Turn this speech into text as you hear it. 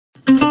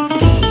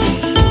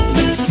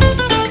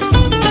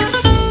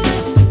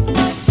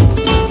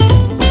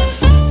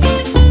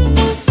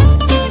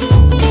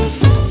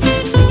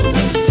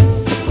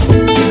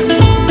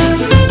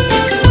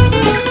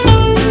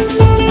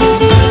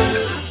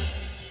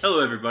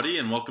Hello, everybody,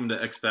 and welcome to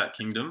Expat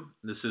Kingdom.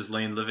 This is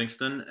Lane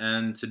Livingston,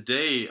 and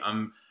today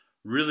I'm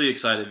really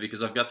excited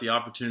because I've got the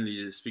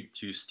opportunity to speak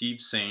to Steve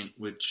Saint,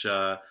 which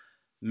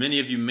many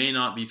of you may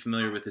not be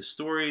familiar with his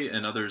story,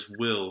 and others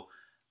will.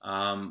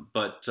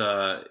 But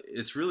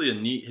it's really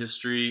a neat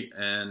history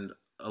and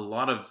a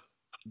lot of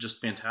just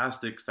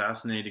fantastic,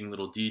 fascinating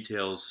little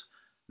details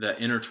that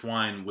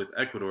intertwine with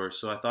Ecuador.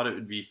 So I thought it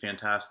would be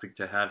fantastic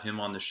to have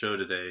him on the show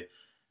today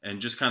and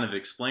just kind of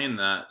explain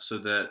that so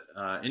that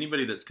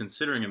anybody that's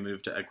considering a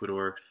move to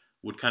Ecuador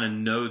would kind of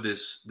know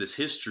this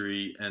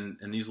history and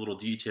these little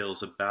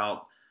details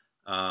about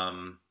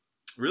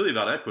really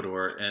about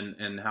Ecuador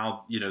and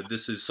how, you know,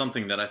 this is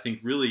something that I think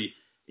really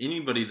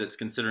anybody that's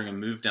considering a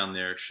move down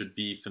there should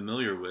be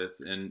familiar with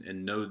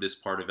and know this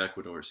part of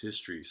Ecuador's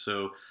history.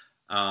 So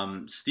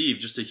Steve,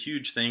 just a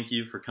huge thank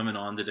you for coming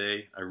on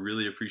today. I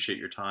really appreciate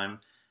your time.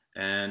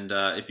 And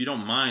if you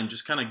don't mind,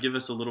 just kind of give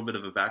us a little bit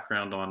of a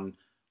background on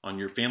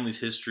your family's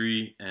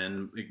history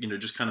and, you know,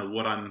 just kind of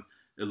what I'm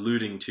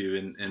alluding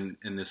to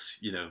in this,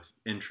 you know,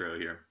 intro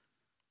here.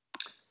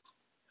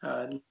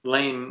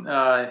 Lane,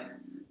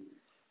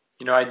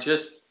 you know, I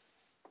just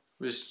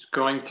was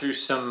going through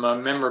some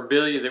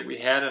memorabilia that we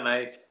had, and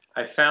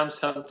I found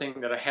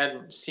something that I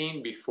hadn't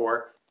seen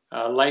before.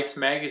 Life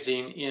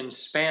magazine in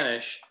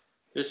Spanish.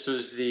 This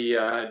was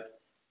the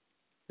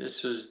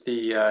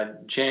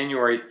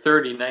January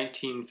 30,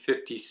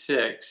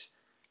 1956.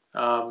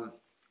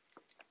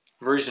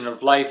 Version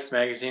of Life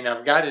magazine.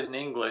 I've got it in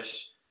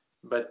English,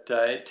 but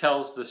it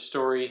tells the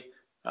story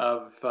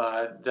of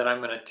that I'm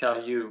going to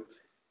tell you.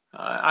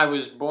 I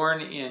was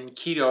born in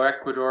Quito,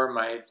 Ecuador.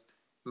 My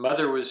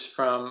mother was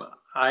from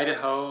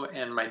Idaho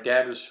and my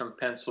dad was from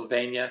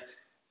Pennsylvania,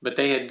 but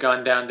they had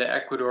gone down to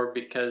Ecuador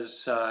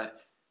because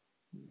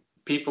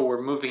people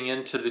were moving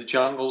into the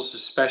jungles,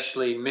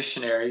 especially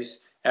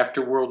missionaries,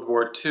 after World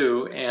War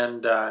II,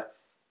 and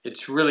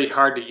it's really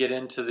hard to get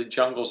into the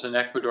jungles in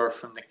Ecuador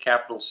from the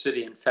capital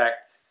city. In fact,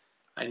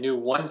 I knew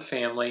one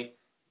family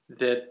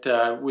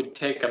that would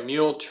take a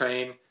mule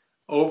train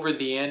over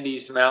the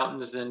Andes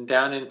Mountains and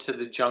down into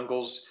the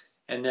jungles,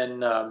 and then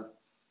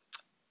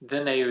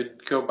they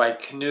would go by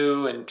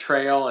canoe and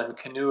trail and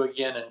canoe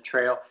again and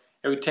trail.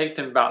 It would take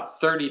them about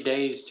 30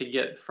 days to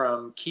get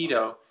from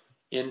Quito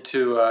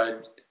into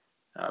a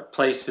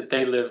place that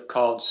they lived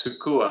called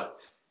Sucua.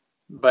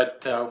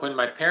 But when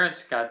my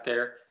parents got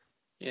there,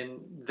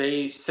 and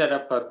they set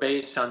up a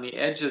base on the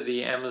edge of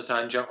the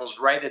Amazon jungles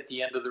right at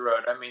the end of the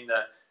road. I mean,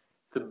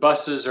 the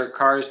buses or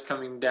cars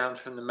coming down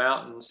from the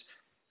mountains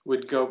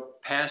would go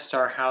past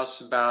our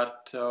house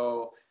about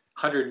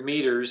 100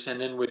 meters and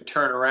then would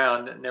turn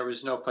around, and there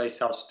was no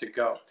place else to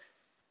go.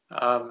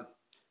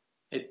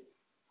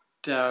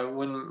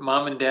 When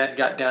Mom and Dad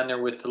got down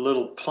there with the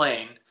little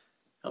plane,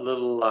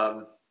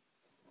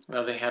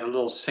 they had a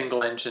little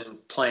single-engine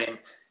plane.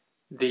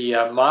 The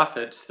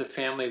Moffats, the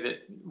family that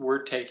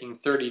were taking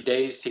 30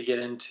 days to get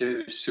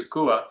into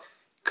Sucua,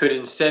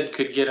 could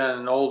get on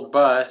an old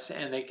bus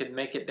and they could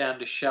make it down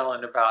to Shell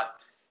in about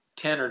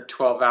 10 or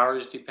 12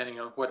 hours,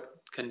 depending on what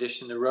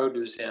condition the road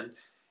was in.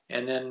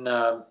 And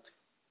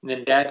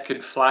then Dad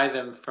could fly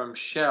them from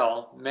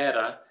Shell,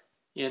 Meta,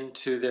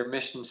 into their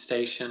mission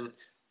station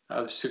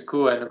of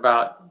Sucua in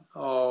about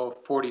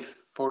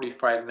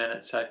 45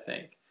 minutes, I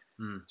think.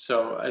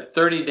 So a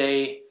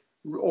 30-day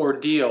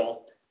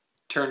ordeal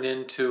turned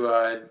into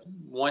a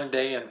 1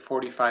 day and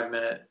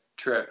 45-minute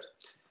trip.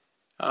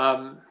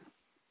 I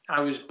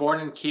was born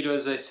in Quito,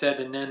 as I said,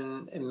 and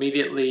then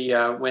immediately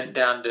went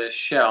down to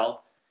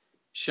Shell.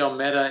 Shell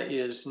Meta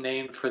is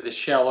named for the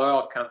Shell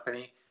Oil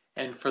Company,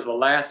 and for the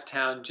last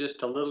town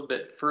just a little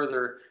bit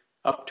further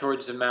up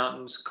towards the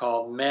mountains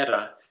called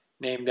Meta,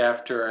 named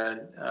after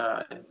an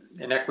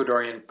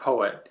Ecuadorian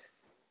poet.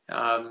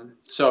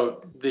 So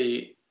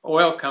the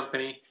oil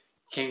company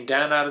came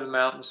down out of the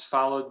mountains,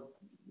 followed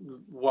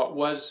what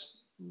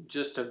was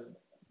just a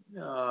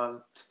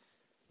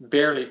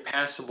barely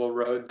passable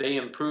road. They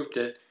improved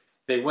it.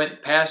 They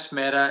went past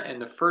Meta, and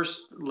the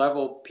first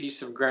level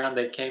piece of ground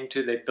they came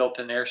to, they built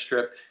an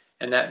airstrip,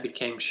 and that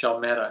became Shell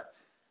Meta.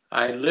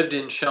 I lived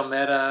in Shell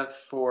Meta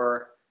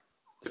for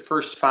the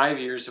first 5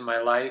 years of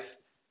my life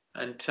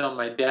until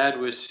my dad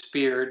was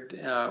speared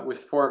with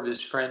 4 of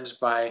his friends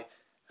by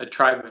a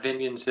tribe of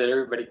Indians that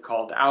everybody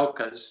called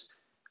Aucas.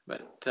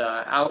 But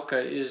Auca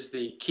is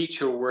the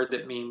Quechua word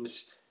that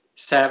means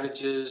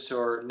savages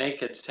or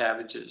naked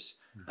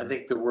savages. I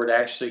think the word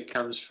actually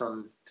comes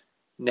from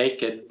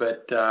naked,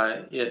 but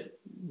it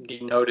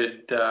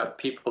denoted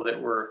people that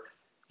were,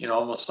 you know,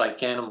 almost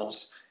like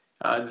animals.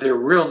 Their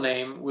real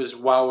name was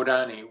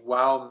Waurani.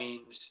 Wau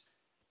means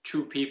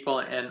true people,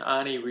 and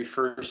Ani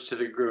refers to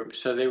the group.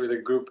 So they were the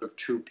group of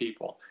true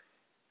people.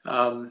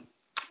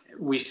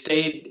 We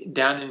stayed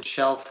down in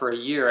Shell for a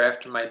year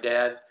after my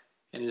dad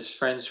and his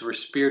friends were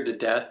speared to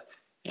death,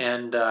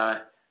 and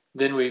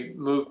then we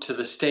moved to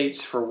the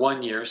States for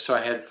 1 year. So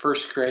I had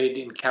first grade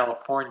in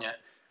California.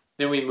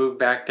 Then we moved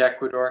back to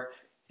Ecuador,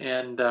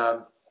 and I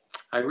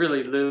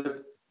really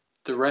lived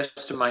the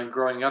rest of my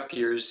growing up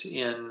years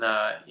in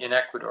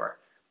Ecuador.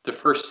 the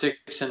first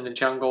 6 in the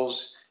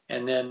jungles,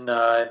 and then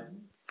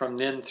from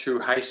then through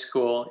high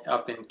school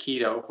up in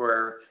Quito,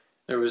 where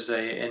there was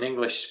an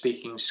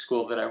English-speaking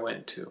school that I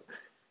went to.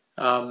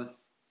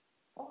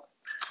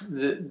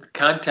 The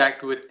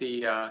contact with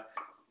the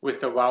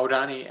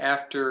Waorani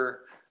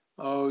after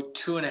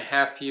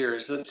 2.5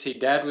 years. Let's see,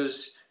 Dad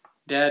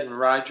and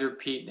Roger,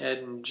 Pete, Ed,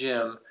 and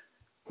Jim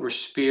were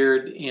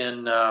speared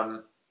in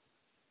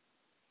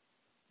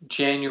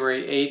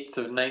January 8th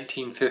of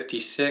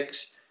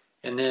 1956,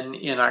 and then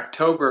in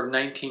October of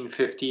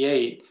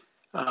 1958,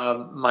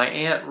 my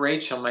Aunt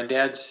Rachel, my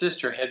dad's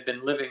sister, had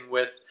been living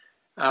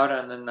out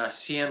on an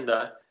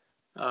hacienda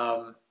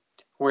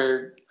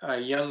where a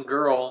young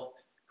girl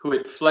who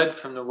had fled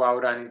from the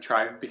Waorani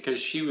tribe because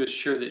she was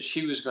sure that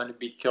she was going to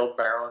be killed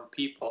by her own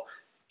people.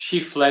 She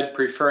fled,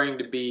 preferring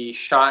to be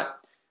shot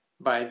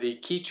by the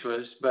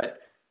Quichuas, but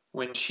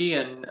when she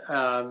and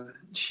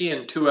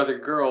 2 other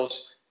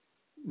girls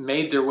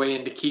made their way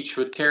into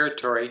Quichua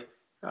territory,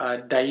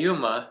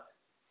 Dayuma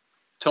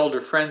told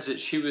her friends that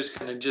she was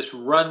going to just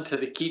run to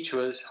the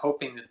Quichuas,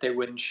 hoping that they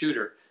wouldn't shoot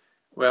her.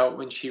 Well,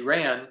 when she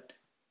ran,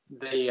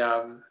 they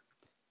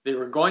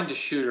were going to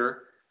shoot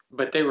her,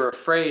 but they were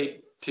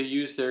afraid to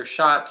use their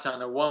shots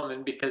on a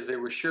woman because they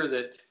were sure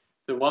that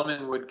the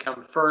woman would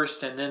come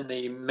first and then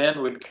the men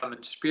would come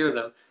and spear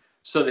them.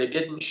 So they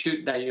didn't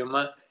shoot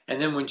Dayuma.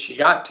 And then when she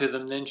got to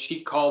them, then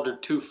she called her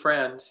 2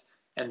 friends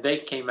and they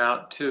came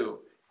out too.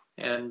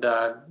 And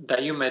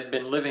Dayuma had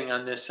been living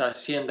on this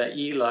Hacienda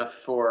Isla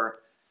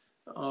for,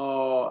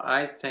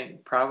 I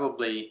think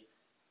probably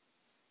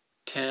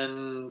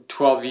 10,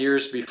 12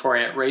 years before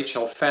Aunt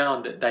Rachel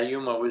found that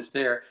Dayuma was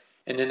there.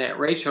 And then Aunt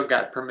Rachel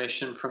got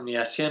permission from the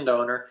Hacienda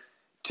owner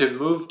to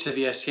move to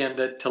the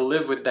Hacienda to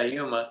live with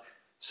Dayuma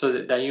so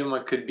that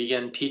Dayuma could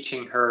begin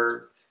teaching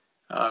her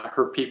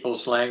her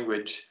people's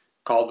language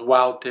called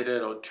Wao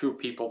Terero, True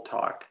People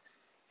Talk.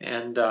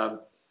 And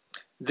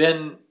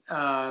then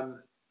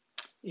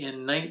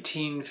in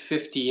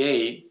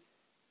 1958,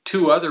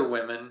 2 other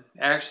women,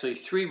 actually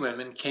 3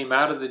 women, came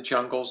out of the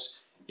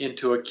jungles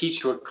into a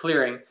Quichua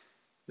clearing.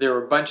 There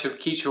were a bunch of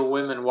Quichua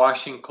women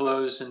washing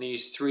clothes, and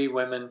these 3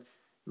 women,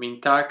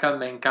 Mintaka,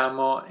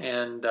 Mencamo,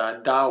 and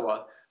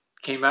Dawa,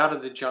 came out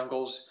of the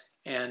jungles,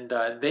 and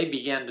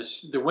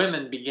the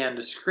women began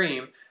to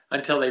scream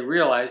until they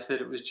realized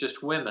that it was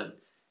just women.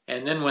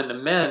 And then when the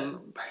men,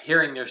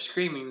 hearing their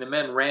screaming, the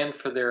men ran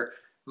for their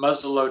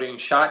muzzle-loading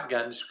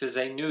shotguns because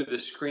they knew the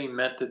scream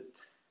meant that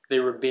they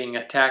were being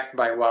attacked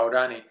by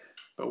Waorani.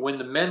 But when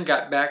the men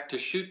got back to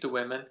shoot the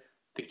women,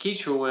 the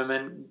Quichua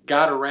women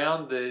got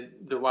around the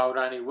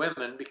Waorani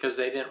women because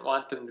they didn't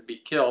want them to be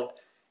killed.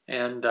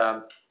 And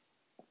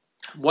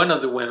one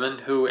of the women,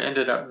 who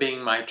ended up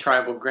being my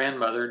tribal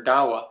grandmother,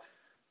 Dawa,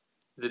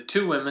 the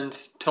 2 women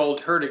told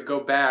her to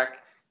go back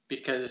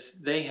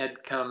because they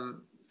had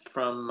come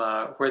from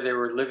where they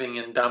were living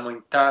in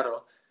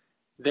Damuintaro.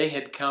 They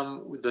had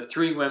come, the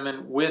 3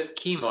 women, with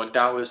Kimo,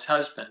 Dawa's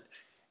husband.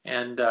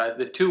 And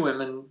the 2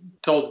 women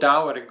told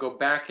Dawa to go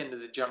back into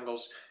the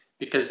jungles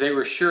because they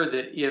were sure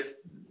that if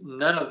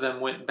none of them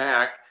went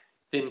back,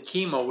 then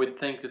Kimo would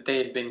think that they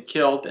had been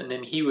killed, and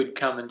then he would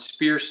come and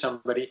spear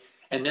somebody,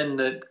 and then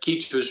the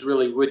Quichuas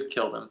really would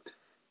kill them.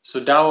 So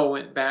Dawa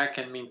went back,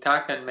 and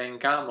Mintaka and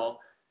Mencamo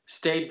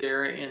stayed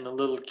there in the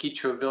little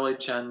Quichua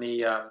village on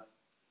the,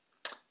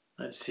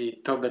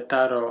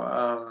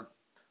 Tobetaro.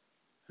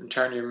 I'm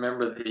trying to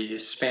remember the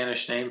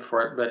Spanish name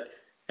for it, but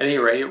at any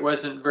rate, it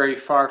wasn't very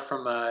far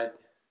from a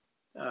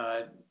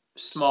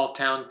small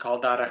town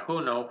called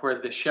Arajuno, where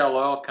the Shell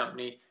Oil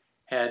Company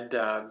had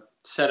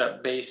set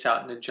up base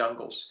out in the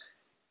jungles.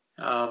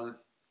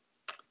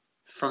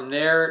 From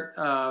there,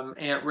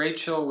 Aunt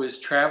Rachel was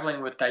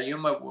traveling with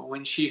Dayuma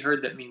when she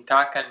heard that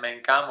Mintaka and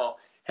Mencamo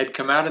had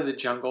come out of the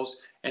jungles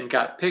and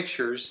got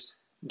pictures.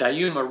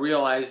 Dayuma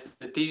realized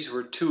that these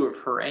were 2 of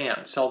her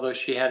aunts, although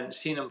she hadn't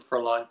seen them for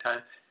a long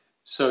time.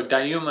 So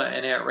Dayuma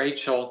and Aunt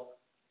Rachel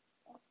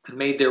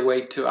made their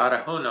way to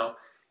Arajuno,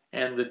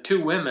 and the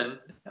 2 women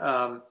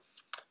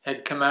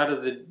had come out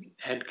of the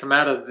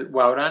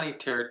Waorani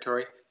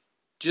territory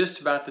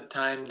just about the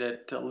time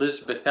that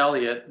Elizabeth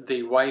Elliot,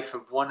 the wife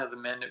of one of the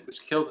men that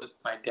was killed with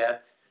my dad,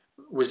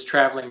 was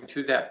traveling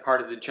through that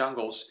part of the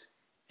jungles.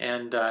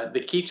 And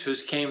the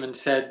Quichuas came and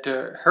said to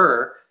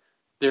her,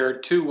 "There are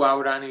 2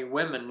 Waorani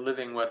women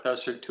living with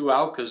us, or 2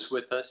 Aucas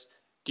with us.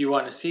 Do you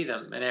want to see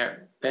them?" And Aunt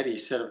Betty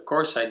said, "Of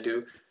course I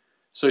do."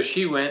 So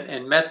she went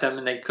and met them,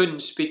 and they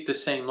couldn't speak the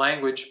same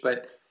language,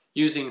 but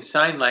using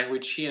sign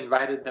language, she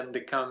invited them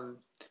to come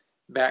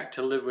back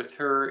to live with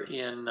her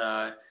in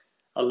a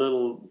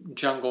little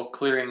jungle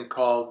clearing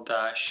called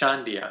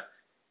Shandia.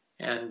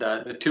 And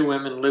the 2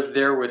 women lived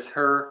there with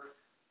her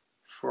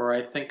for,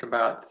 I think,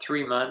 about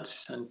 3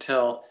 months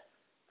until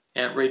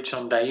Aunt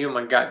Rachel and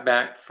Dayuma got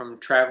back from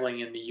traveling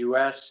in the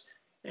U.S.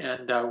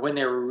 And when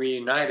they were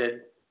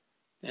reunited,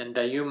 and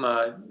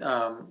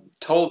Dayuma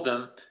told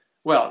them,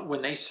 well,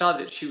 when they saw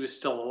that she was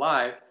still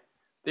alive,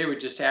 they were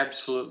just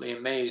absolutely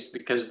amazed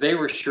because they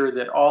were sure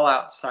that all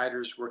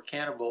outsiders were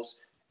cannibals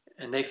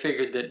and they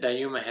figured that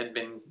Dayuma had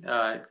been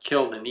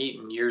killed and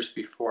eaten years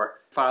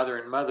before, father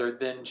and mother.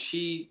 Then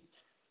she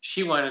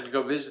wanted to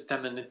go visit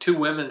them, and the two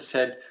women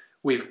said,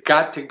 "We've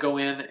got to go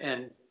in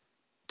and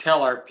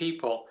tell our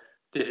people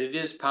that it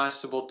is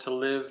possible to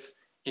live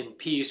in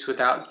peace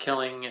without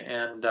killing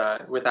and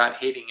without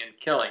hating and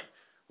killing,"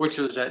 which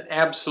was an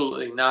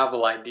absolutely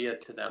novel idea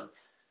to them.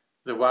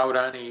 The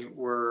Waorani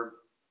were,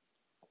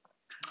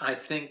 I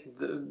think,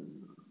 the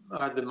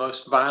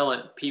most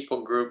violent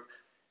people group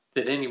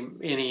that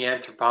any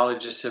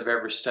anthropologists have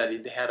ever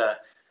studied. They had a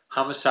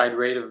homicide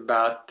rate of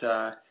about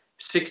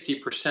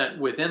 60%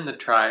 within the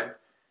tribe,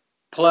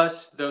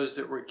 plus those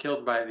that were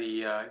killed by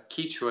the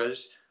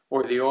Quichuas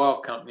or the oil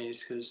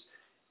companies, because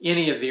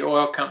any of the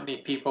oil company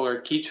people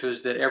or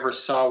Quichuas that ever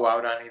saw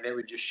Waorani, they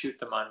would just shoot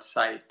them on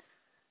sight.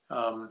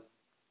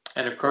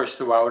 And of course,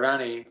 the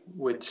Waorani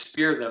would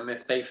spear them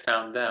if they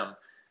found them.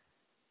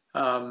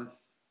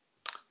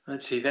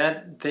 Let's see,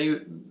 that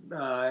they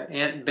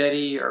Aunt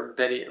Betty, or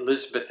Betty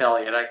Elizabeth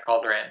Elliot, I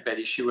called her Aunt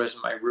Betty. She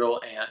wasn't my real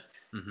aunt,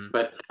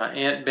 but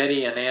Aunt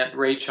Betty and Aunt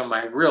Rachel,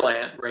 my real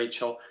Aunt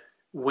Rachel,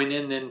 went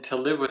in then to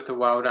live with the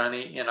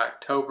Waorani in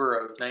October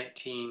of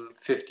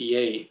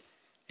 1958,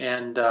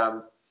 and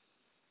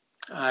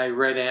I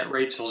read Aunt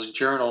Rachel's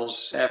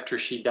journals after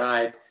she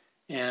died,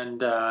 and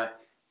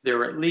there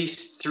were at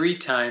least 3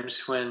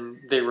 times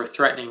when they were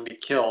threatening to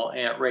kill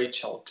Aunt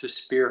Rachel, to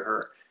spear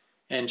her.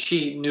 And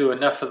she knew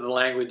enough of the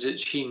language that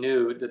she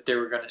knew that they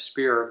were going to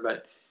spear her,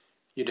 but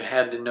you'd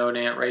had to know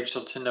Aunt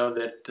Rachel to know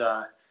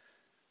that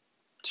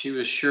she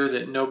was sure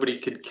that nobody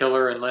could kill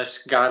her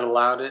unless God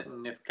allowed it,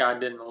 and if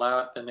God didn't allow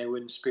it, then they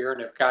wouldn't spear her,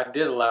 and if God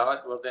did allow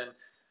it, well then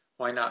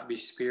why not be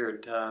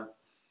speared?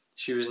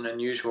 She was an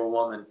unusual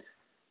woman.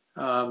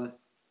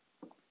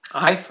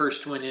 I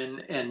first went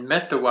in and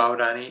met the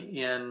Waorani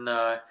in,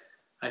 I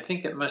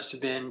think it must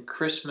have been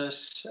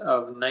Christmas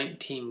of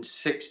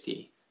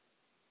 1960.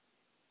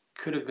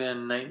 Could have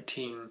been I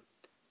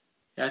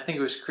think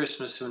it was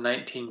Christmas of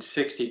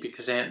 1960,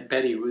 because Aunt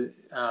Betty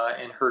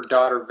and her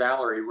daughter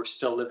Valerie were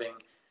still living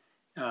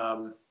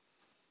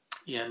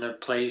in a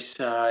place,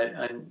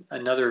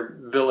 another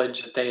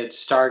village that they had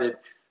started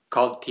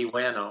called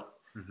Tijuano.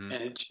 And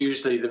it's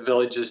usually the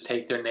villages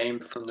take their name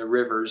from the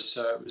rivers,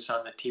 so it was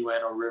on the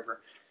Tijuano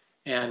River.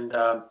 And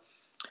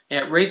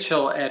Aunt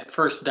Rachel, at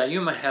first,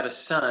 Dayuma had a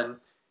son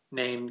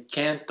named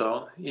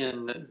Canto,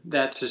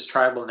 that's his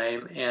tribal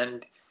name,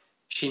 and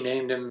she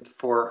named him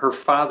for her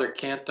father,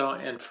 Canto,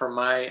 and for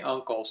my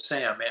uncle,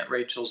 Sam, Aunt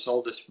Rachel's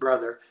oldest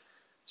brother.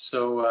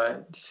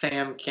 So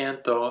Sam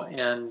Canto,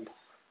 and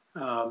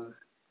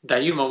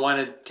Dayuma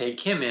wanted to take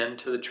him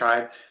into the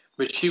tribe,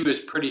 but she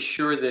was pretty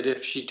sure that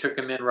if she took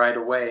him in right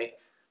away,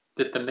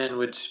 that the men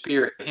would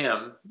spear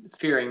him,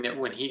 fearing that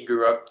when he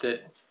grew up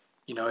that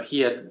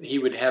he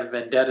would have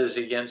vendettas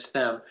against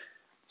them.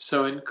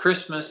 So in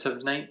Christmas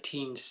of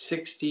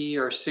 1960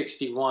 or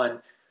 61,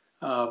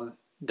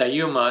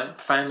 Dayuma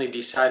finally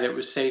decided it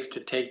was safe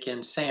to take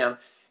in Sam,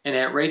 and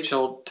Aunt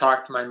Rachel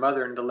talked my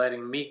mother into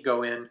letting me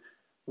go in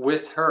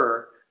with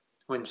her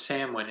when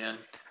Sam went in.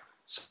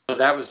 So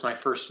that was my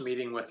first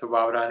meeting with the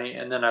Waorani,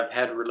 and then I've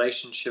had a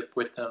relationship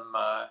with them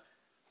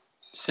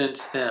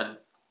since then.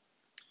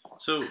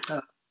 So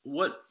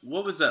what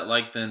was that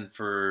like then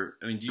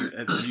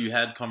have you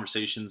had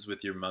conversations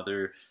with your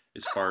mother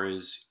as far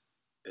as,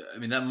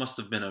 that must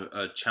have been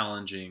a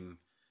challenging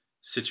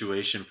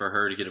situation for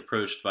her to get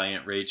approached by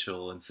Aunt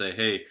Rachel and say,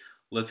 hey,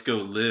 let's go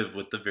live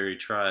with the very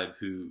tribe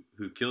who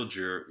killed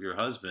your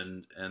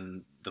husband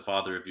and the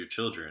father of your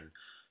children.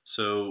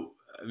 So,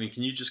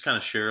 can you just kind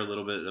of share a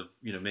little bit of,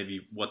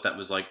 maybe what that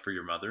was like for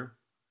your mother?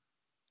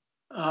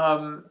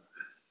 I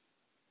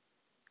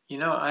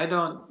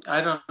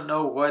don't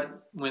know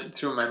what went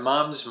through my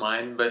mom's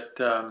mind, but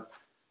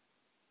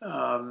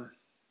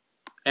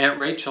Aunt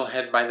Rachel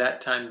had by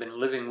that time been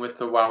living with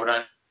the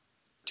Waorani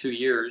 2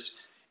 years,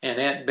 and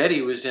Aunt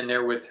Betty was in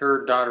there with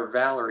her daughter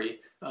Valerie,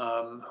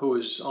 who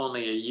was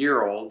only a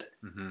year old.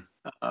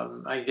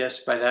 I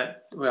guess by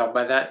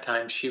that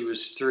time she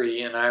was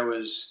 3, and I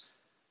was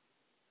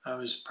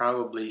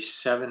probably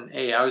 7,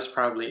 8. I was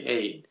probably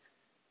 8,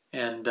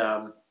 and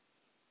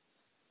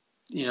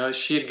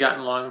she had gotten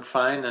along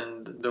fine,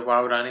 and the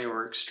Waorani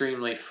were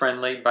extremely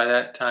friendly by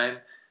that time,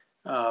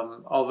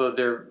 although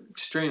they're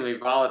extremely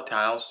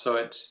volatile, so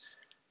it's,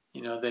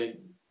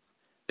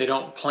 they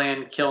don't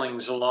plan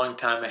killings a long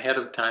time ahead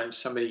of time.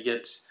 Somebody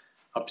gets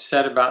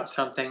upset about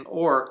something,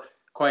 or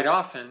quite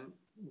often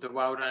the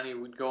Waorani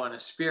would go on a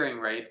spearing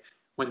raid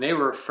when they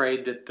were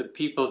afraid that the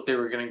people that they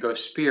were going to go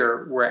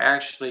spear were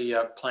actually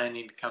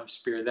planning to come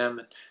spear them.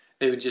 And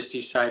they would just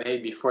decide, hey,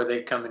 before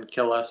they come and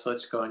kill us,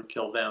 let's go and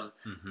kill them.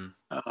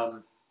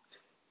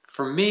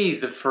 For me,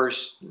 the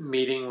first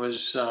meeting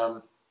was,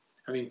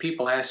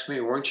 people ask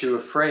me, weren't you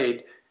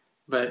afraid?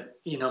 But,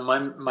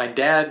 my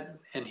dad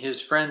and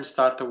his friends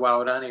thought the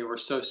Waorani were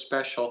so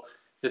special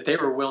that they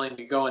were willing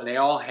to go, and they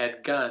all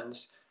had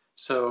guns.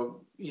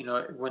 So,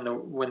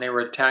 when they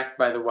were attacked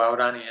by the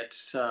Waorani,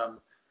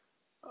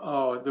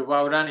 the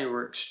Waorani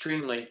were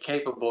extremely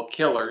capable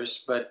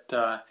killers, but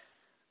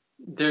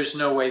there's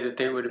no way that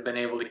they would have been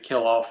able to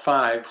kill all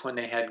five when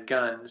they had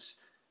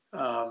guns.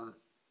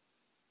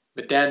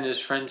 But Dad and his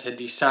friends had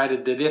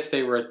decided that if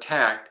they were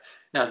attacked,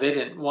 now they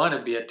didn't want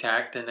to be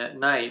attacked, and at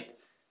night,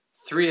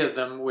 three of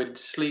them would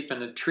sleep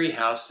in a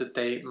treehouse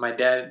that my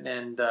dad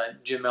and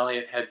Jim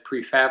Elliott had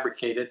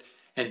prefabricated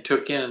and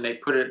took in, and they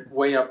put it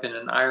way up in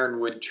an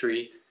ironwood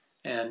tree,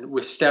 and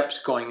with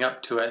steps going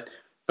up to it.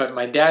 But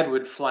my dad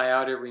would fly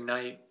out every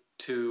night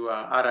to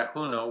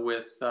Arajuno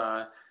with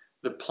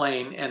the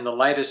plane and the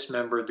lightest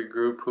member of the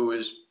group, who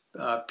was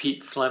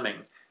Pete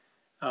Fleming.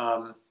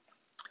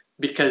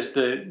 Because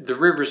the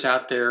rivers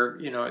out there,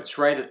 it's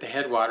right at the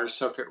headwaters.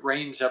 So if it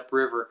rains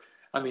upriver,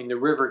 the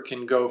river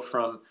can go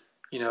from,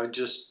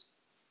 just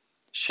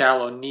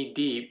shallow knee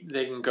deep.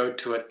 They can go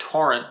to a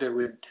torrent that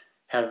would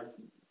have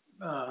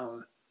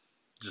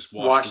just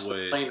washed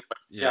away the plane away.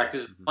 Yeah,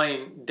 because the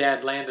plane,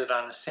 Dad landed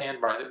on a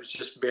sandbar that was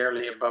just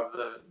barely above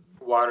the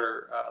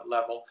water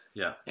level.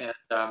 Yeah. And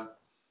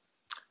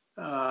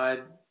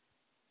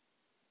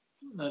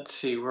let's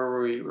see, where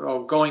were we?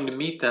 Oh, going to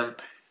meet them.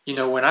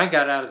 When I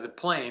got out of the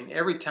plane,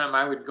 every time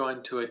I would go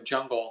into a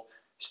jungle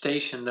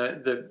station,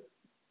 the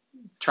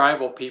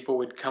tribal people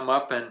would come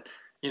up and,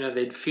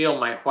 they'd feel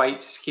my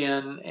white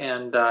skin,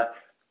 and I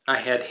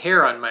had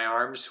hair on my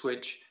arms,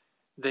 which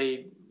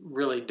they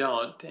really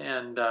don't.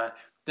 And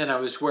then I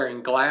was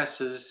wearing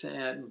glasses,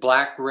 and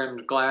black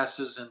rimmed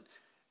glasses, and,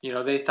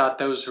 they thought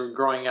those were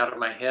growing out of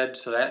my head,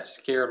 so that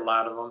scared a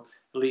lot of them.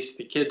 At least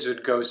the kids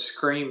would go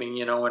screaming,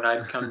 when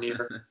I'd come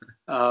near.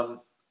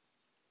 But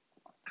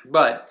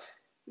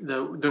the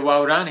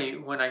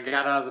Waorani, when I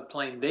got out of the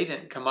plane, they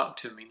didn't come up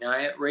to me. Now,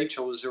 Aunt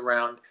Rachel was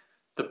around.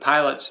 The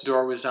pilot's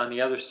door was on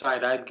the other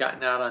side. I'd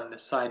gotten out on the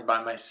side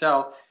by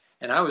myself,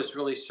 and I was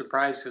really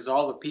surprised because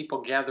all the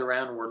people gathered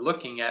around and were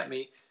looking at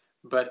me,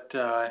 but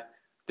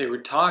they were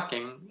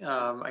talking.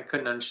 I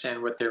couldn't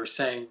understand what they were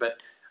saying, but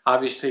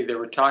obviously they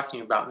were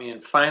talking about me.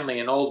 And finally,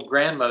 an old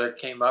grandmother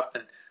came up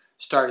and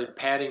started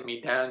patting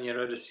me down,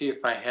 to see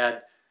if I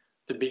had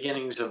the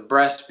beginnings of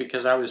breasts,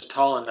 because I was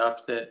tall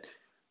enough that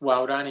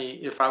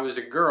Waorani, if I was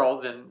a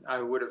girl, then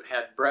I would have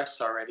had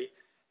breasts already.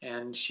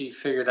 And she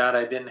figured out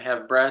I didn't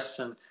have breasts.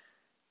 And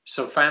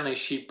so finally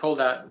she pulled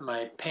out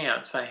my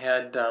pants. I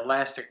had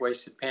elastic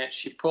waisted pants.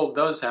 She pulled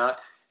those out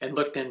and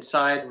looked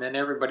inside, and then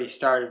everybody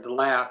started to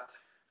laugh,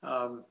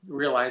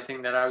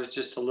 realizing that I was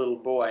just a little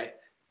boy.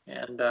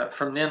 And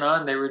from then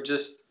on, they were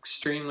just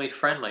extremely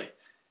friendly.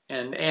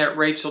 And Aunt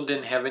Rachel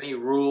didn't have any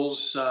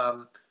rules.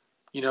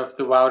 If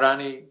the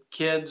Waorani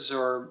kids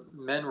or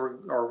men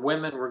or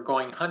women were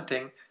going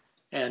hunting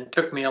and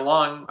took me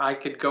along, I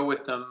could go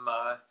with them,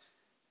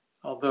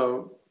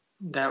 although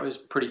that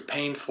was pretty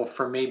painful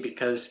for me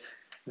because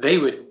they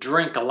would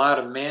drink a lot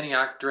of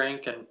manioc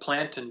drink and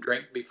plantain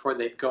drink before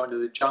they'd go into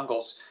the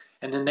jungles.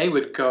 And then they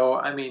would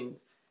go,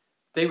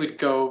 they would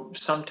go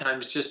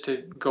sometimes just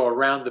to go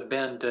around the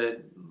bend to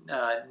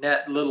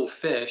net little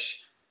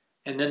fish.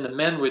 And then the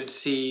men would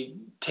see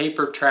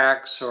tapir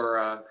tracks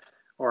or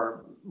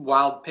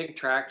wild pig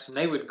tracks, and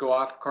they would go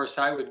off. Of course,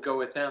 I would go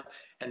with them,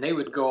 and they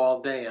would go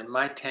all day, and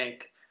my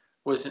tank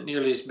wasn't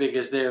nearly as big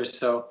as theirs.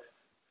 So,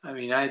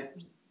 I'd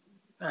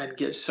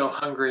get so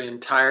hungry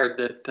and tired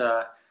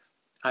that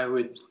I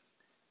would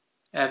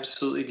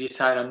absolutely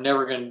decide I'm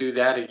never going to do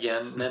that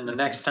again. And then the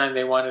next time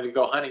they wanted to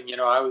go hunting,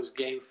 I was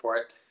game for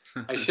it.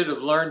 I should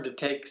have learned to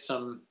take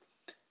some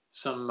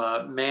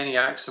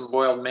manioc, some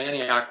boiled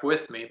manioc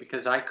with me,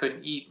 because I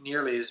couldn't eat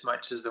nearly as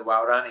much as the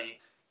Waorani.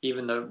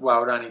 Even the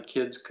Waorani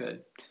kids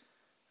could.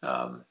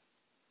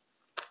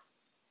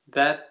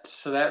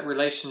 That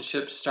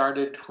relationship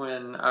started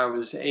when I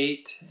was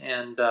 8,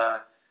 and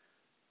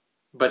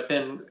but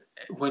then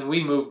when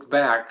we moved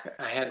back,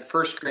 I had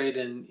first grade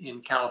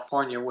in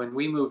California. When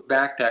we moved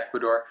back to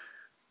Ecuador,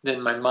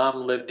 then my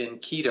mom lived in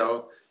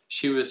Quito.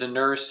 She was a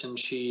nurse, and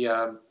she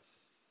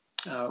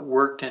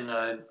worked in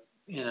a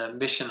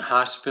mission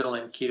hospital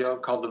in Quito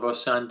called the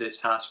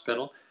Vosandes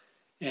Hospital,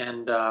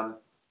 and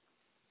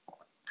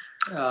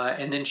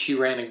then she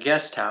ran a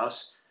guest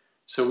house.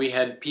 So we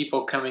had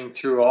people coming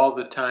through all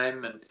the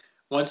time, and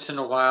once in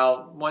a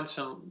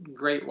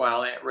great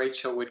while, Aunt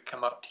Rachel would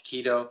come up to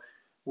Quito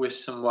with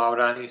some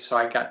Waorani, so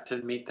I got to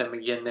meet them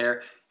again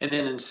there. And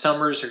then in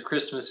summers or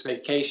Christmas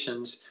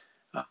vacations,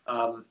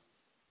 on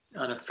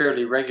a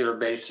fairly regular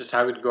basis,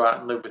 I would go out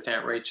and live with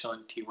Aunt Rachel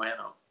in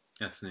Tijuana.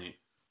 That's neat.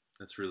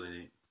 That's really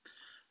neat.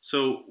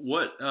 So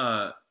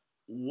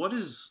what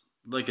is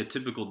like a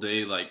typical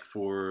day like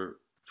for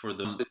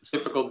the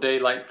typical day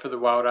like for the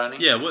Waorani?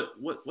 Yeah,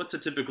 what's a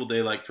typical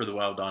day like for the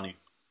Waorani?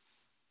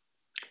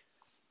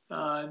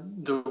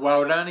 The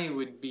Waorani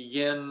would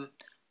begin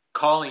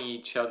calling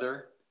each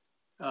other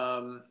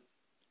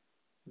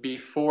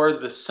before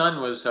the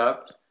sun was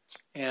up,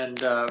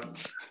 and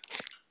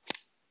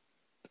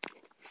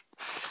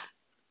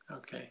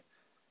okay,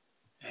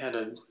 I had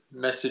a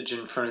message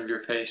in front of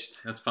your face.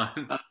 That's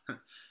fine.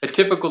 A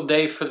typical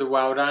day for the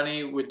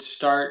Waorani would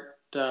start.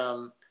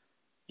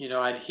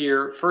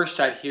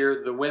 I'd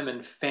hear the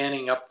women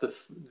fanning up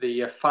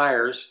the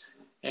fires,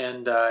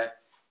 and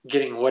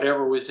getting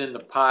whatever was in the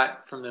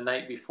pot from the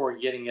night before,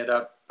 getting it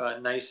up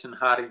nice and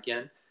hot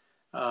again.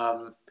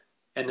 Um,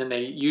 and then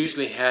they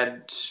usually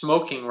had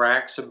smoking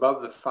racks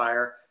above the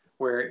fire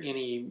where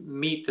any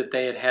meat that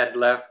they had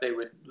left, they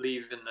would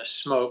leave in the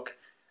smoke.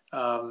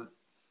 Um,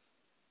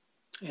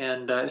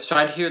 so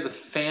I'd hear the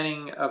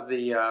fanning of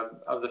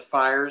the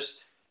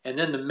fires, and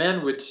then the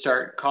men would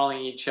start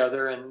calling each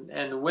other,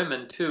 and the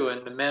women too.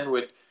 And the men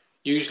would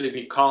usually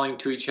be calling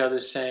to each other,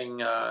 saying,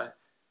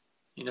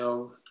 you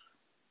know,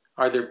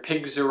 are there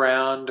pigs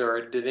around,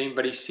 or did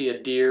anybody see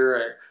a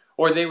deer?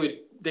 Or they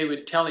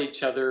would tell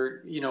each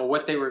other,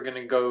 what they were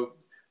going to go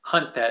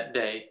hunt that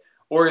day,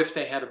 or if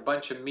they had a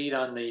bunch of meat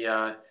on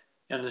the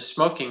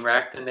smoking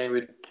rack, then they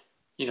would,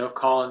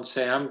 call and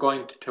say, I'm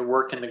going to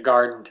work in the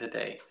garden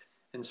today.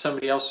 And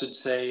somebody else would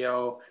say,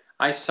 oh,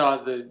 I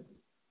saw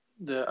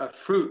a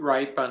fruit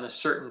ripe on a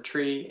certain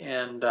tree,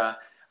 and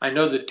I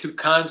know the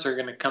toucans are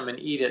going to come and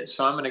eat it,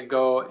 so I'm going to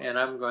go and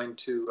I'm going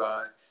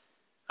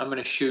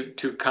to shoot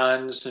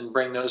toucans and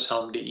bring those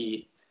home to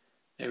eat.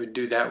 They would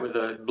do that with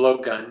a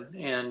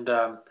blowgun, and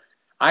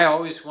I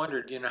always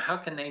wondered, how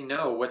can they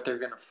know what they're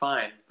going to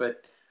find?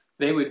 But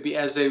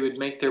as they would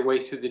make their way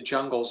through the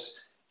jungles,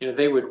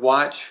 they would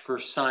watch for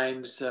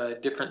signs,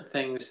 different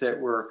things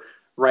that were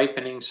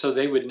ripening, so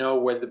they would know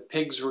where the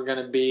pigs were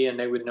going to be, and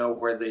they would know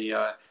where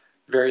the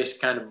various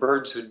kind of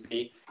birds would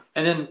be.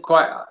 And then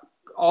quite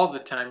all the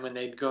time when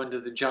they'd go into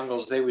the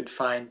jungles, they would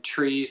find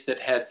trees that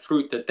had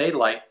fruit that they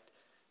liked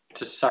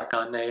to suck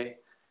on.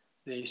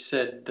 They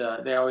said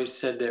they always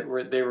said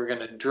that they were going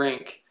to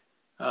drink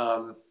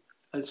a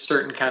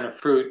certain kind of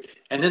fruit,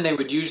 and then they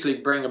would usually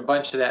bring a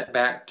bunch of that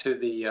back to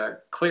the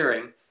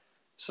clearing.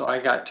 So I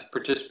got to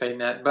participate in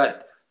that,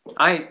 but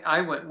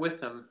I went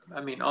with them.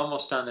 I mean,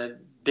 almost on a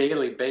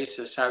daily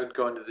basis, I would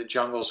go into the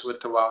jungles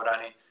with the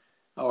Waorani,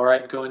 or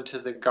I'd go into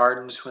the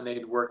gardens when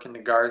they'd work in the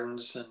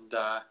gardens, and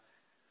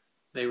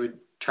they would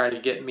try to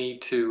get me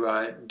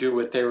to do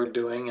what they were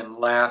doing and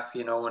laugh,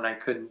 when I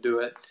couldn't do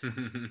it.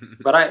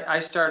 But I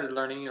started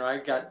learning,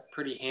 I got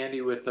pretty handy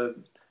with a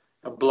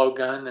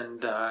blowgun,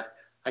 and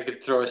I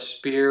could throw a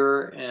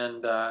spear,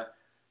 and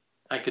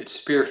I could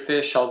spear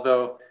fish,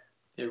 although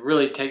it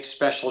really takes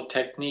special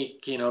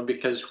technique,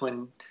 because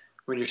when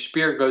your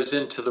spear goes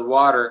into the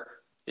water,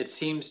 it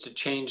seems to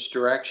change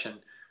direction.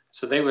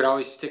 So they would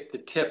always stick the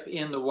tip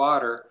in the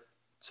water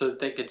so that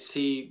they could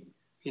see,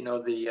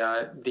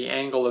 the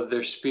angle of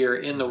their spear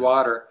in the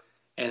water.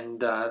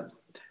 And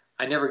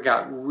I never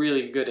got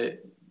really good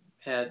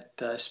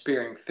at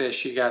spearing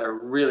fish. You got to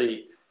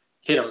really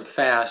hit them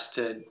fast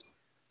to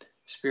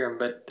spear them.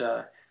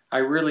 But I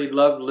really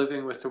loved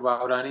living with the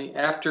Waorani.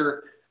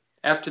 After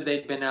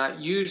they'd been out,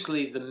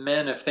 usually the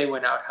men, if they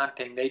went out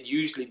hunting, they'd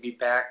usually be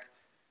back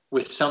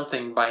with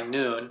something by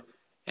noon.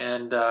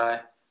 And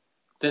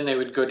then they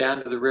would go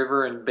down to the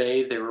river and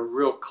bathe. They were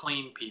real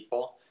clean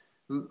people.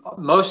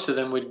 Most of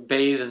them would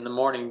bathe in the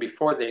morning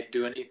before they'd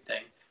do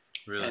anything.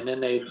 Really? And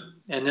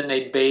then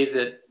they'd bathe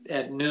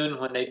at noon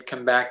when they'd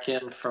come back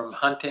in from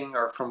hunting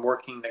or from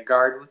working the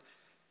garden.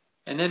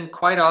 And then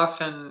quite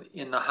often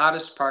in the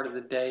hottest part of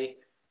the day,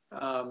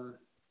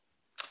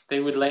 they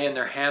would lay in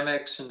their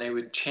hammocks and they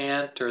would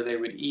chant or they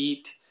would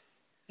eat.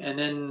 And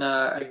then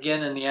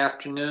again in the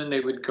afternoon,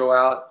 they would go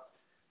out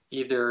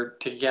either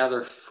to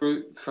gather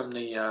fruit from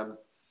the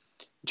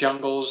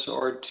jungles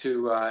or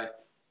to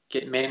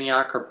get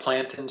manioc or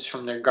plantains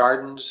from their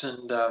gardens.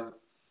 And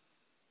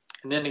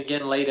then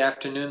again late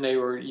afternoon, they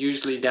were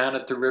usually down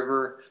at the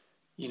river,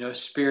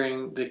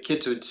 spearing. The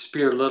kids would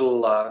spear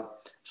little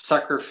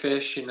sucker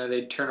fish.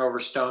 They'd turn over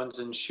stones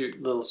and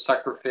shoot little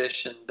sucker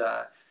fish,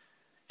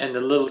 and the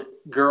little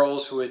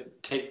girls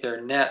would take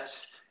their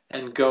nets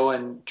and go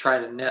and try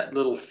to net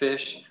little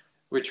fish,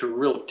 which were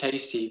real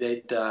tasty.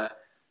 They'd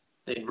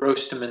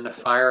roast them in the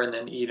fire and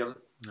then eat them.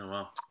 Oh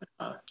wow!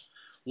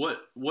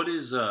 What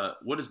is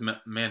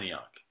manioc?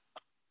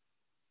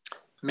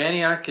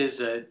 Manioc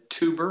is a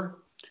tuber.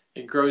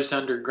 It grows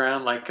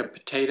underground like a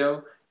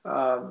potato.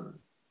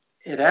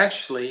 It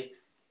actually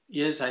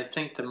is, I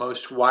think, the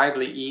most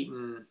widely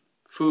eaten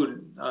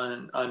food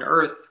on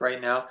Earth right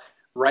now.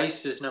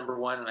 Rice is number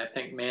one, and I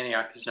think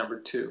manioc is number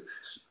two.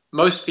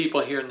 Most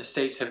people here in the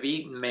States have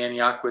eaten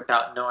manioc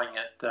without knowing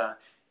it.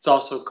 It's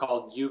also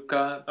called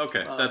yuca.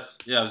 Okay,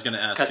 I was going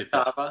to ask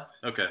cassava.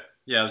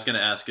 I was going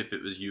to ask if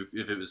it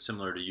was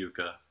similar to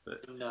yuca.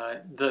 But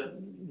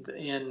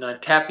In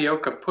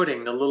tapioca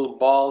pudding, the little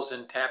balls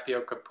in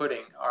tapioca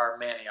pudding are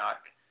manioc.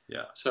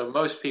 Yeah. So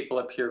most people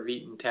up here have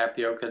eaten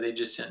tapioca. They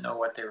just didn't know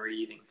what they were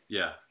eating.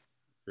 Yeah.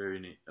 Very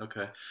neat.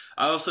 Okay.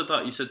 I also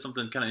thought you said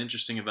something kind of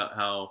interesting about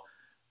how,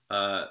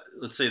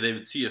 let's say they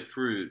would see a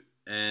fruit,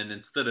 and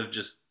instead of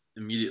just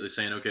immediately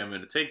saying, "Okay, I'm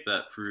going to take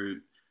that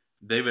fruit,"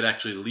 they would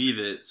actually leave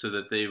it so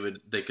that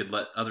they could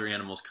let other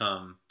animals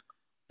come,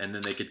 and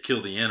then they could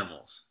kill the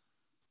animals.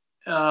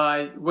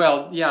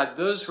 Well, yeah,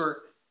 there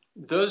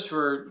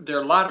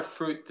are a lot of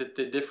fruit that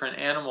the different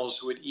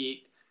animals would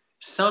eat.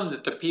 Some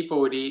that the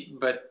people would eat,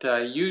 but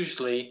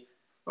usually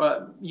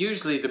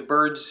the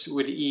birds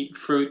would eat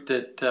fruit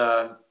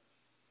that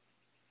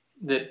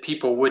that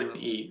people wouldn't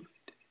eat.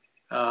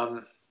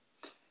 Um,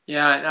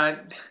 yeah,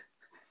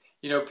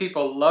 and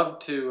people love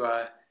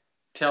to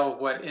tell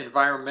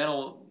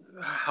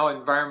how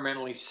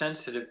environmentally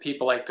sensitive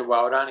people like the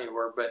Waorani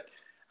were. But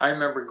I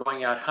remember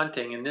going out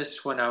hunting, and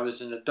this when I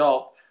was an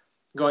adult,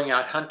 going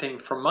out hunting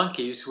for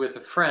monkeys with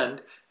a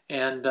friend,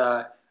 and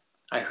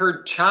I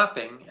heard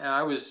chopping. And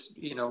I was,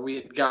 we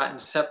had gotten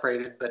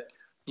separated, but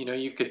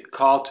you could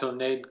call to them,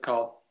 they'd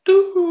call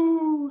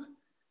doo.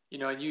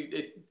 And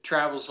it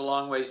travels a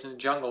long ways in the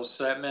jungle,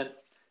 so that meant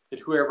that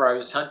whoever I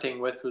was hunting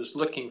with was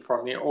looking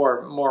for me,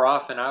 or more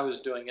often I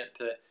was doing it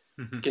to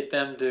get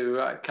them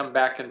to come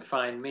back and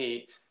find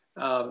me.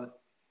 Um,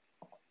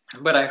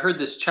 but I heard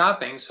this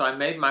chopping, so I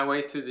made my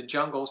way through the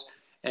jungles,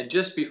 and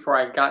just before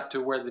I got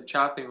to where the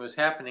chopping was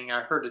happening,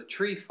 I heard a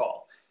tree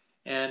fall.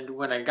 And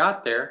when I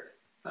got there,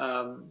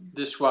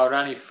 this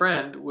Waorani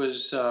friend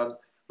was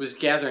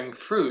gathering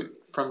fruit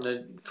from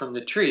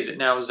the tree that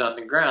now was on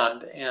the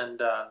ground,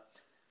 and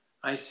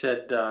I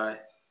said,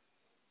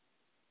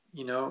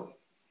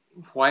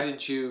 why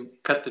did you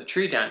cut the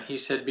tree down? He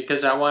said,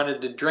 because I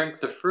wanted to drink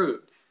the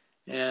fruit.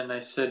 And I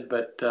said,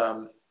 but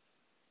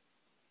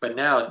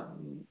now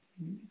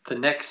the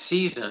next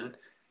season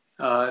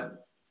there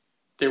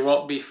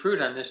won't be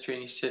fruit on this tree.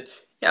 And he said,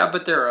 yeah,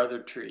 but there are other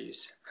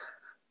trees.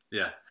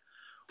 Yeah.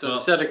 So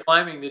instead of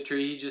climbing the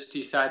tree, he just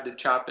decided to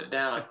chop it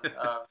down.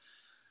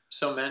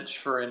 So much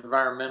for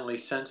environmentally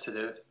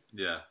sensitive.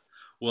 Yeah.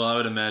 Well, I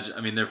would imagine.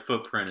 I mean, their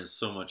footprint is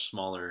so much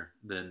smaller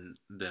than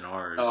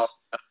ours. Oh,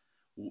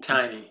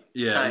 tiny.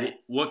 Yeah. Tiny.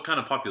 What kind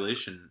of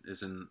population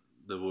is in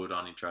the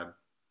Waodani tribe?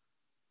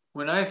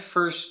 When I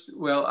first,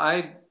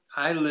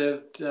 I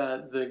lived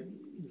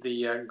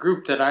the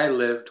group that I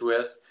lived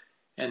with,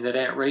 and that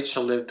Aunt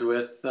Rachel lived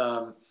with,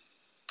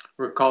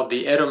 were called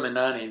the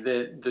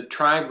Eromenani. The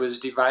tribe was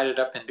divided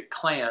up into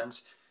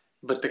clans,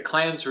 but the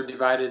clans were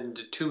divided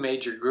into two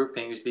major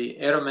groupings: the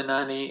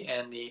Eromenani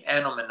and the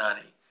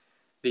Anomenani.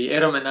 The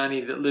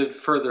Eromenani that lived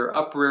further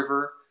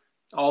upriver.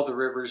 All the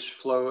rivers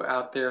flow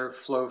out there,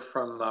 flow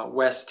from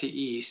west to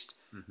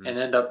east, and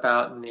end up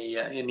out in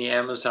the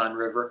Amazon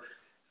River.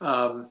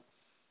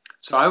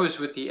 So I was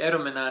with the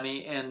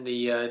Eromenani, and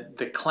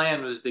the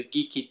clan was the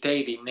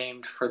Gikitedi,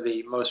 named for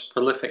the most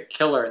prolific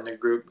killer in the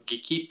group,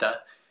 Gikita.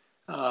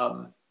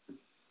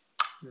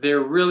 There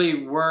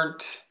really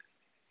weren't.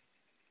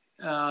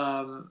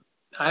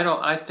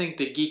 I think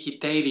the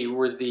Gikitedi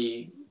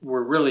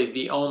were really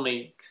the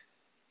only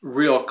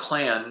real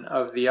clan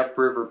of the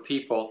upriver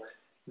people.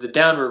 The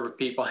downriver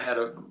people had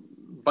a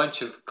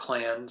bunch of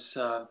clans,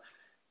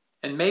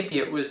 and maybe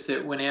it was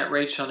that when Aunt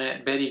Rachel and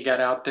Aunt Betty got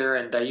out there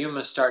and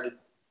Dayuma started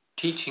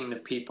teaching the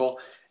people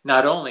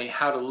not only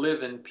how to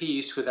live in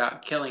peace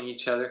without killing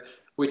each other,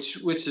 which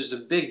is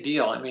a big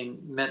deal. I mean,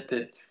 meant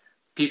that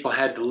people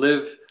had to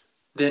live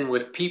then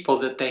with people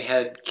that they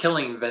had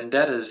killing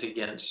vendettas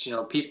against,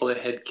 people that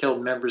had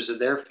killed members of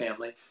their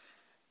family.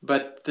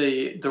 But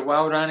the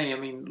Waorani, I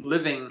mean,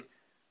 living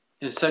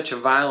in such a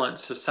violent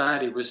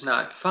society was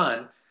not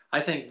fun. I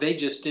think they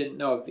just didn't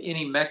know of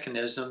any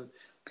mechanism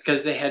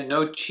because they had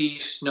no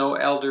chiefs, no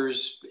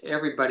elders,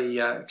 everybody,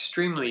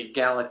 extremely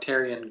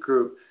egalitarian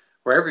group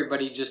where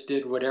everybody just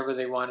did whatever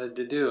they wanted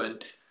to do.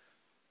 And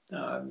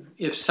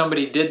if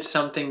somebody did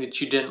something that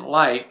you didn't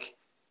like,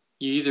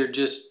 you either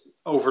just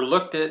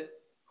overlooked it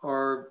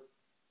or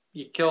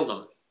you killed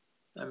them.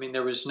 I mean,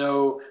 there was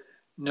no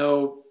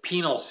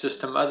penal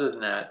system other than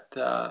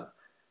that.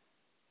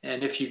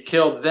 And if you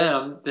killed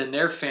them, then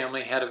their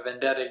family had a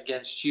vendetta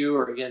against you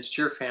or against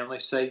your family,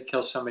 so they'd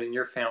kill somebody in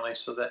your family.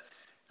 So that,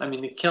 I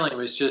mean, the killing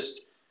was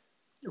just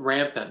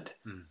rampant.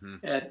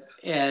 And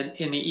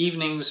in the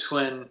evenings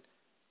when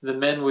the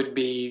men would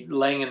be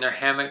laying in their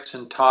hammocks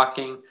and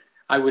talking,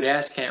 I would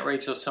ask Aunt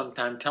Rachel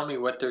sometime, tell me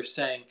what they're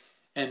saying.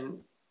 And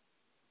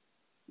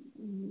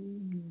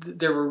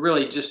there were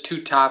really just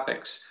two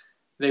topics.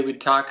 They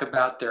would talk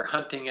about their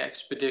hunting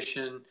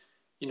expedition,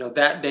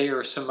 that day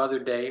or some other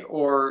day,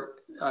 or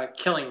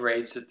killing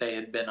raids that they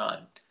had been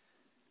on.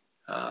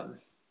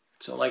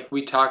 So like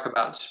we talk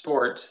about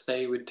sports,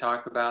 they would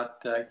talk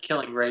about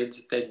killing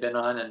raids that they'd been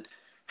on and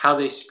how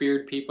they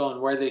speared people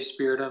and where they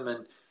speared them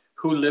and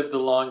who lived the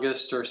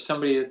longest or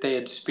somebody that they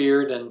had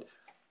speared. And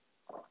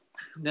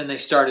then they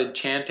started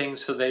chanting,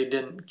 so they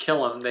didn't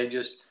kill them. They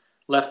just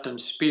left them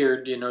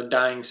speared,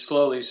 dying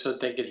slowly so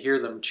that they could hear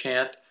them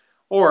chant,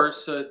 or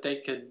so that they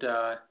could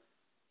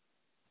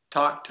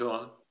talk to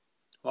them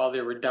while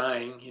they were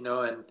dying,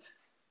 and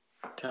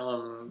tell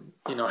them,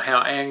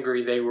 how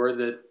angry they were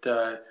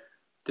that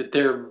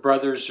their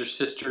brothers or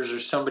sisters or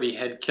somebody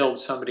had killed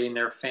somebody in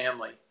their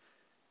family.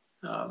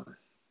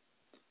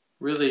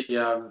 Really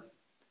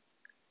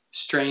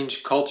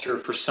strange culture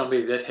for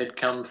somebody that had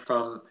come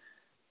from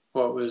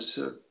what was,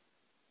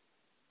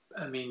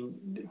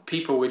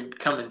 people would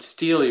come and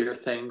steal your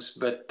things,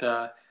 but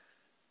I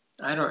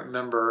don't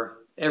remember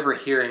ever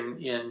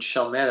hearing in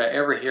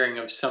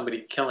Shalmera, of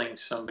somebody killing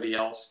somebody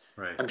else.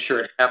 Right. I'm sure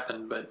it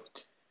happened, but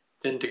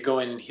then to go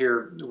in and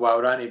hear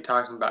Waorani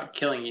talking about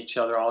killing each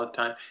other all the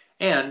time.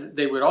 And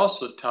they would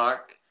also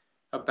talk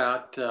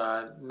about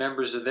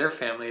members of their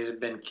family that had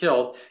been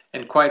killed,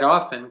 and quite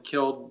often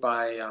killed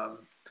by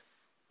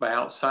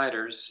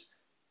outsiders.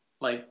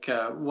 Like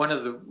one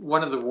of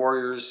the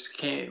warriors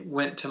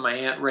went to my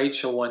Aunt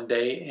Rachel one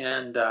day,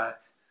 and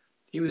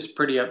he was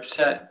pretty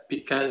upset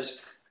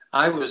because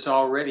I was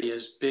already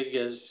as big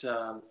as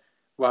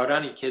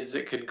Waodani kids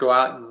that could go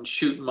out and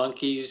shoot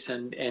monkeys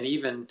and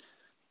even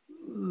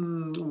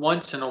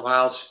once in a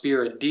while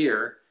spear a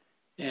deer.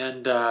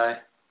 And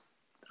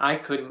I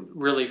couldn't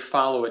really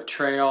follow a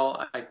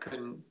trail. I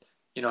couldn't,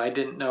 I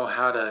didn't know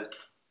how to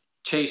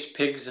chase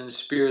pigs and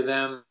spear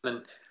them.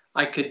 And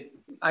I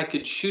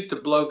could shoot the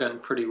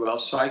blowgun pretty well,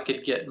 so I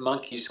could get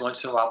monkeys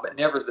once in a while, but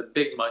never the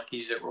big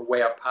monkeys that were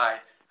way up high.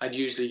 I'd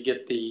usually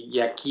get the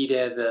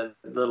yakita, the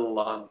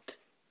little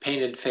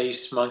painted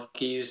face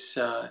monkeys,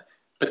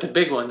 but the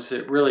big ones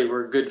that really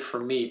were good for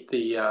meat,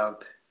 the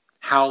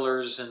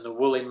howlers and the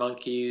woolly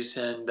monkeys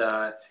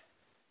and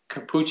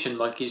capuchin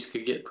monkeys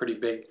could get pretty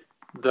big.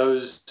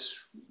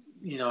 Those,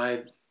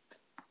 I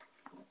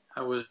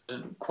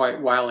wasn't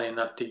quite wily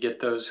enough to get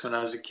those when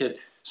I was a kid.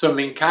 So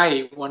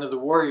Minkai, one of the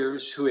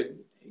warriors who had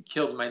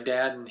killed my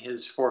dad and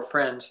his 4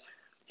 friends,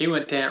 he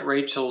went to Aunt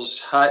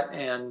Rachel's hut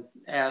and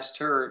asked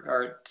her,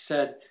 or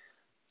said,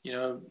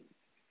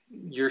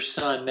 your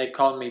son, they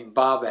called me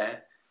Babe.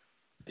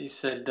 He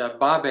said,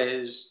 Babe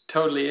is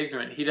totally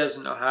ignorant. He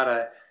doesn't know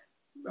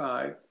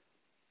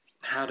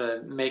how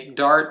to make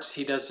darts.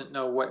 He doesn't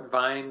know what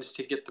vines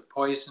to get the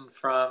poison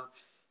from.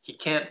 He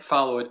can't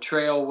follow a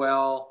trail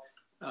well.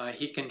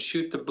 He can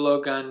shoot the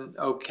blowgun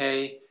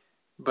okay,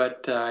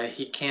 but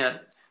he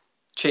can't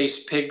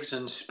chase pigs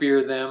and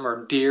spear them,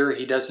 or deer.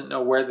 He doesn't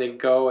know where they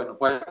go and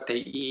what they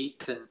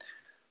eat. And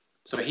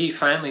so he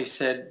finally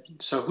said,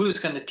 so who's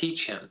going to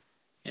teach him?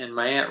 And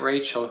my Aunt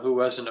Rachel, who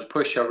wasn't a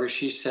pushover,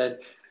 she said,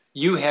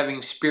 you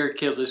having spear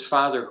killed his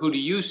father, who do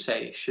you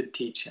say should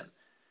teach him?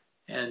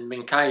 And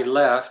Minkai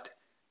left,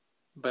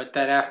 but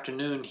that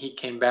afternoon he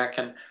came back,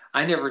 and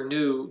I never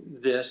knew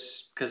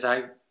this because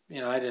I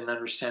didn't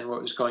understand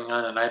what was going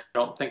on, and I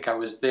don't think I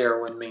was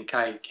there when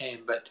Minkai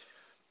came, but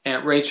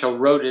Aunt Rachel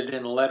wrote it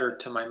in a letter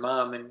to my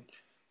mom, and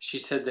she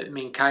said that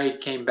Minkai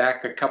came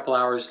back a couple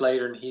hours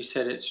later, and he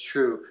said, it's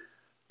true.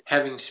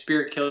 Having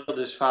spear killed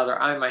his father,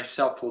 I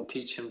myself will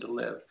teach him to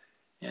live.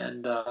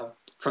 And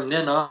from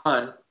then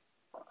on,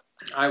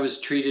 I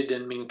was treated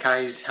in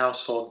Minkai's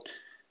household.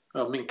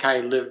 Well,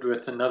 Minkai lived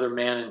with another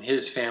man and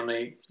his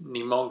family,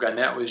 Nimonga, and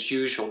that was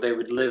usual. They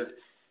would live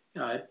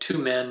 2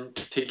 men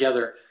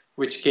together,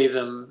 which gave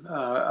them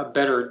a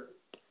better,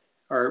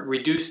 or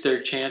reduced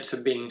their chance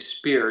of being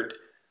speared,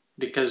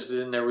 because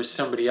then there was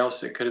somebody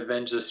else that could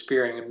avenge the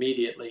spearing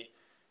immediately.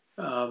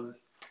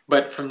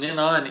 But from then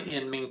on,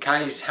 in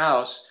Minkai's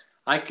house,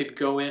 I could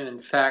go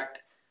in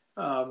fact,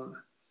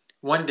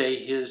 one day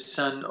his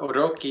son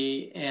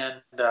Oroki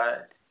and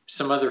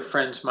some other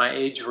friends my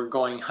age were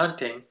going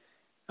hunting,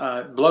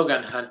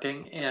 blowgun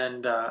hunting,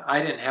 and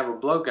I didn't have a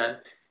blowgun,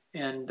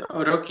 and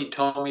Oroki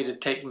told me to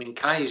take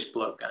Minkai's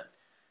blowgun.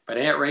 But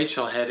Aunt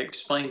Rachel had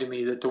explained to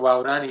me that the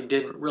Waodani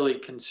didn't really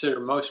consider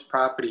most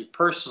property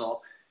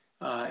personal,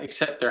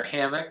 except their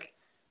hammock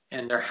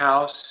and their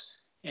house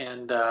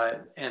and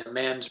a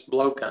man's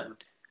blowgun.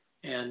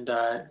 And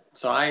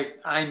so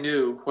I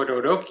knew what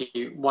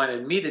Oroki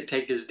wanted me to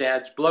take his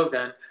dad's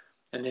blowgun,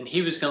 and then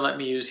he was going to let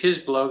me use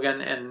his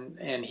blowgun,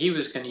 and he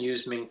was going to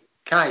use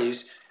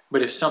Minkai's.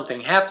 But if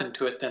something happened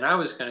to it, then I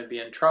was going to be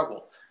in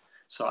trouble.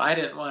 So I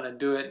didn't want to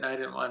do it, and I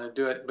didn't want to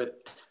do it.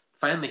 But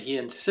finally he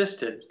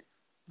insisted.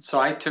 So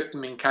I took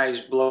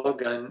Minkai's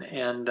blowgun,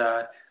 and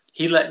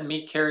he let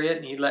me carry it,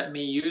 and he let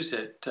me use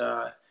it.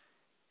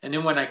 And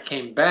then when we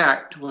came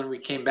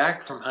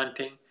back from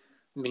hunting,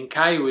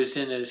 Minkai was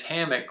in his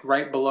hammock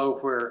right below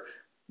where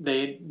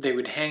they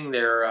would hang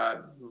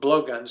their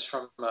blowguns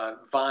from a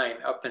vine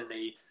up in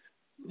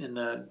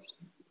the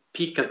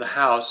peak of the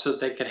house, so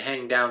that they could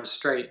hang down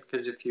straight.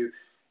 Because if you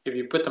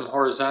put them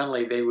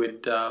horizontally, they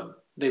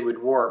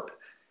would warp.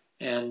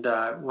 And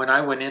when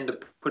I went in to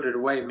put it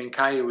away,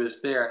 Minkai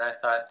was there, and I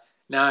thought,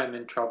 now I'm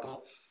in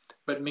trouble.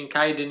 But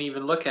Minkai didn't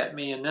even look at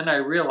me, and then I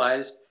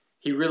realized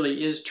he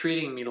really is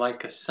treating me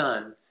like a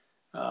son,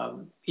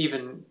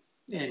 even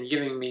and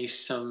giving me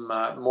some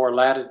more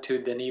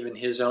latitude than even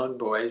his own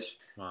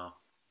boys. Wow.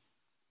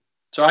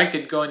 So I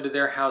could go into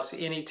their house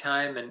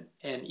anytime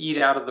and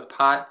eat out of the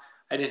pot.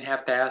 I didn't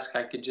have to ask.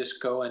 I could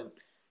just go and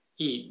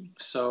eat.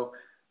 So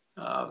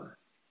my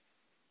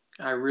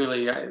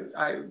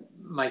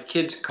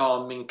kids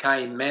call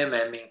Minkai Meme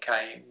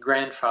Minkai,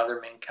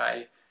 grandfather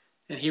Minkai.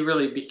 And he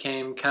really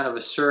became kind of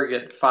a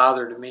surrogate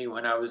father to me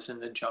when I was in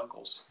the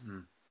jungles.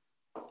 Mm.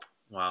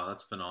 Wow,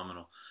 that's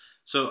phenomenal.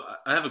 So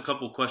I have a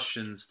couple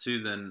questions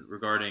too then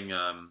regarding,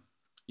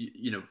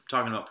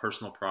 talking about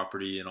personal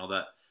property and all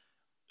that.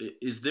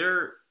 Is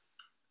there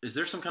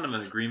some kind of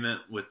an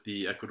agreement with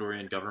the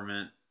Ecuadorian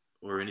government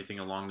or anything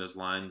along those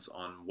lines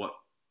on what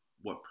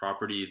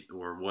property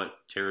or what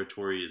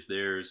territory is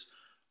theirs,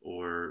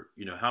 or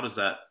how does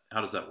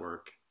that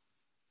work?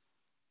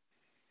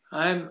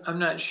 I'm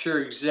not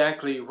sure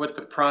exactly what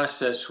the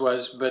process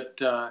was,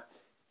 but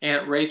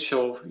Aunt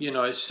Rachel,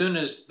 as soon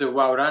as the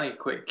Waorani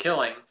quit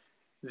killing,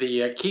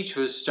 the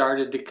Quichuas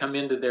started to come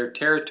into their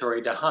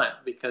territory to hunt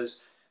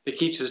because the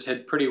Quichuas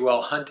had pretty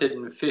well hunted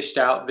and fished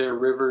out their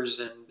rivers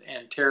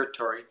and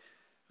territory.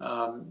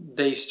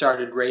 They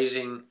started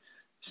raising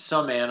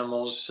some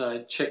animals,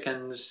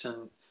 chickens,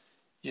 and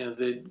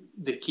the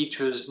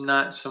Quichuas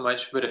not so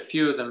much, but a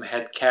few of them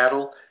had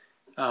cattle.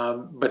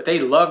 But they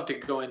loved to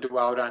go into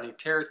Waorani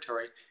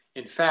territory.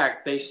 In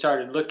fact, they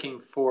started looking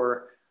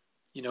for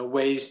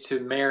ways to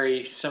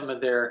marry some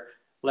of their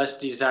less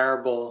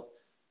desirable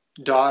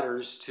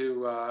daughters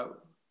to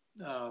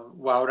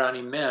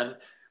Waorani men,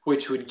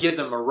 which would give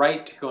them a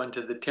right to go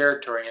into the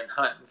territory and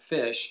hunt and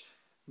fish.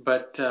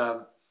 But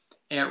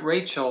Aunt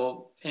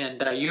Rachel and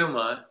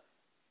Dayuma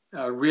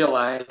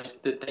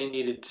realized that they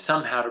needed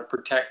somehow to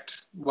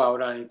protect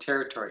Waorani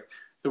territory.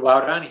 The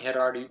Waorani had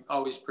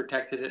always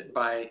protected it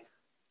by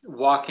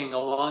walking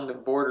along the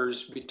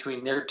borders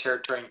between their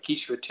territory and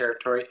Quichua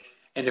territory,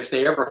 and if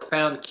they ever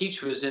found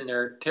Quichuas in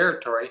their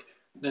territory,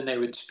 then they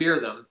would spear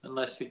them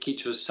unless the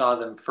Quichuas saw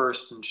them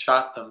first and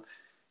shot them.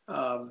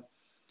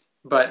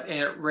 But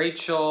Aunt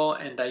Rachel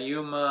and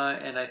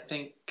Dayuma and I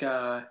think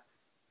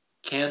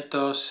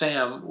Canto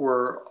Sam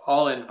were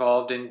all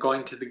involved in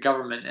going to the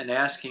government and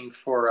asking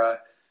for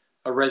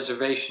a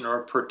reservation or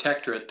a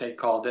protectorate, they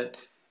called it.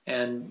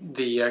 And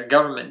the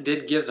government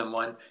did give them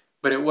one,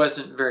 but it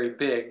wasn't very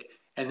big.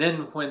 And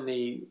then when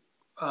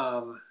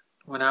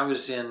I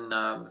was in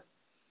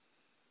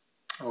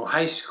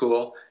high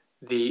school,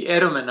 the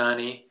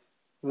Eromanani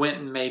went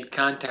and made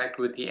contact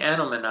with the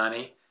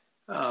Anomanani,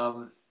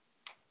 and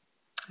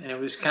it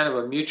was kind of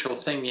a mutual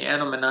thing. The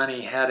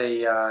Anomanani had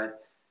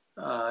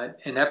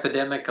an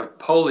epidemic of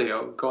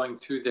polio going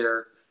through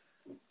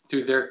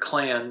their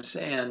clans,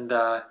 and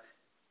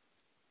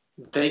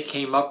they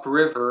came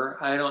upriver.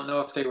 I don't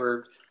know if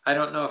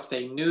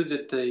they knew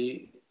that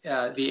the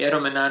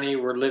Eromanani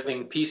were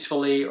living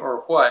peacefully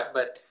or what,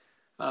 but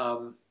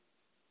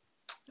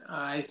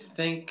I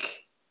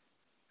think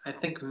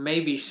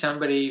maybe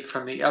somebody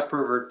from the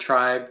upriver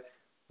tribe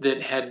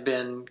that had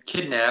been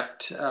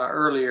kidnapped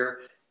earlier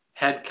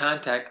had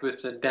contact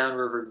with the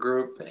downriver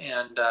group,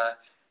 and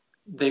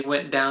they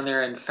went down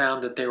there and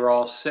found that they were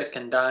all sick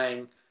and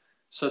dying.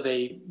 So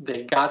they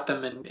got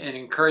them and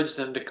encouraged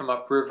them to come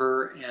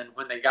upriver. And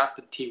when they got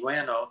to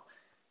Tijuana,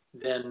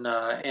 then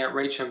Aunt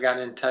Rachel got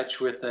in touch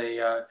with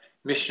a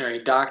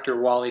missionary doctor,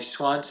 Wally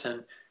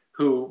Swanson,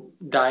 who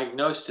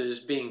diagnosed it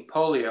as being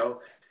polio.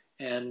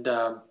 And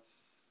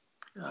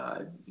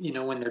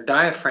when their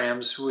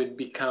diaphragms would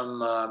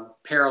become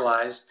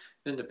paralyzed,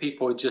 then the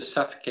people would just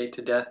suffocate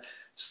to death.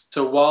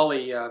 So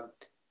Wally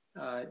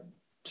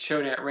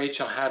showed Aunt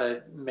Rachel how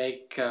to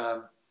make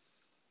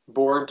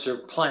boards or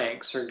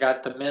planks, or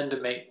got the men to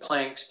make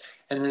planks,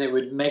 and then they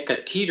would make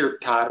a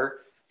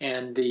teeter-totter,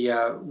 and the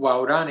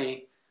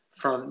Waorani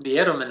from the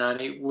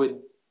Eromanani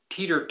would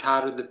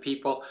teeter-totter the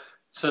people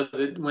so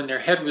that when their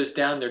head was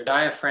down, their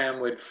diaphragm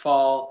would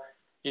fall,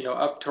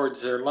 up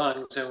towards their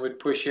lungs and would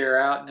push air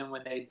out, and then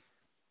when they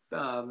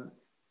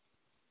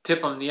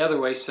tip them the other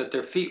way so that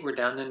their feet were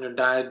down, then their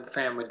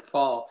diaphragm would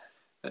fall.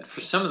 But for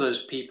some of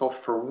those people,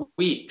 for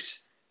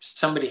weeks,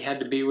 somebody had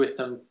to be with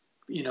them,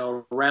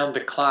 around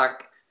the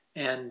clock.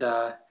 And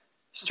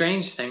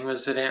strange thing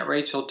was that Aunt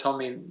Rachel told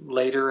me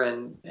later,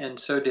 and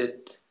so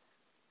did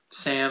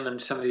Sam and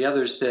some of the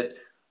others, that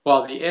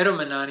while the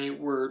Eromanani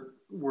were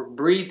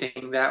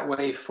breathing that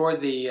way for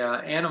the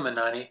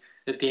Anomanani,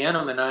 that the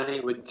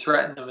Anomanani would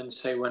threaten them and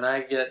say, "When I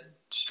get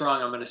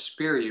strong, I'm going to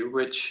spear you,"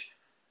 which,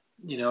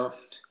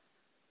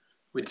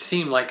 would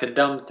seem like a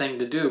dumb thing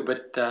to do,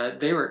 but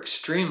they were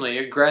extremely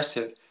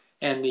aggressive.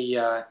 And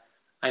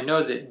I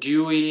know that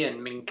Dewey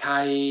and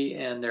Minkai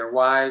and their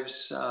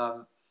wives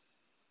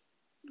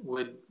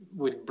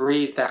would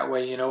breathe that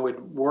way,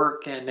 would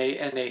work, and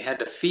they had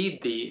to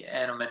feed the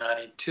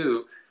Anomanani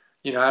too,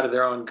 out of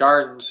their own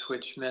gardens,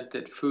 which meant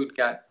that food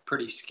got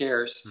pretty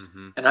scarce.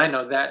 Mm-hmm. And I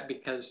know that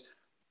because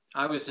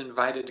I was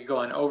invited to go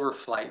on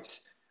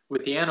overflights.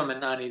 With the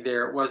Anomanani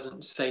there, it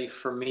wasn't safe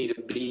for me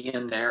to be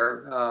in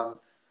there,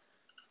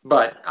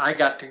 but I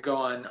got to go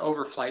on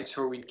overflights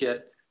where we'd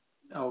get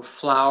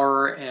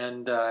flour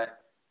and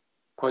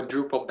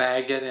quadruple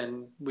bag it,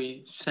 and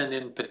we'd send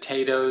in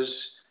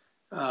potatoes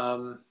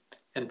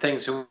and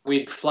things, and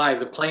we'd fly.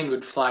 The plane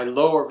would fly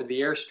low over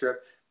the airstrip,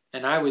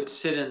 and I would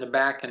sit in the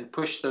back and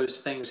push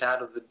those things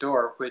out of the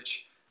door,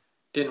 which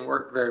didn't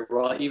work very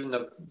well. Even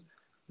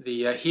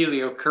the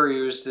helio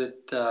couriers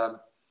that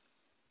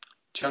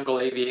Jungle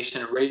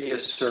Aviation and Radio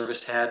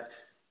Service had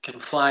can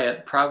fly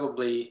at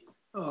probably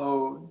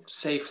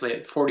safely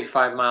at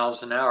 45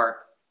 miles an hour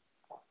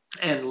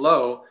and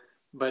low,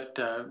 but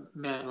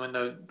man, when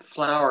the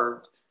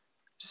flour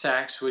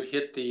sacks would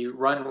hit the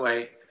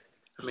runway,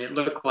 it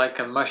looked like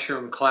a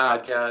mushroom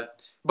cloud,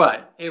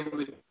 but it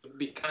would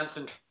be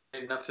concentrated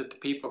enough that the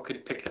people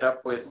could pick it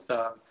up with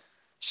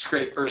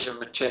scrapers or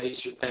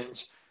machetes or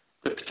things.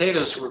 The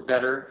potatoes were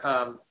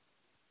better.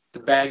 The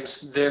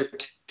bags there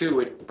too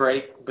would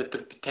break, but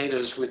the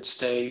potatoes would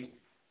stay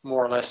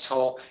more or less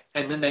whole,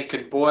 and then they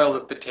could boil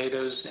the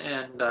potatoes,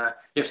 and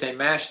if they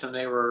mashed them,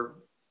 they were,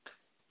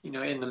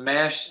 in the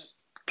mash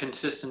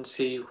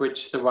consistency,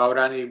 which the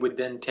Waurani would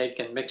then take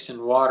and mix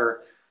in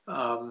water.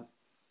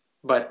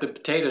 But the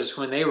potatoes,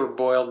 when they were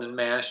boiled and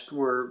mashed,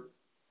 were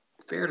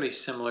fairly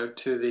similar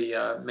to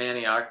the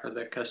manioc or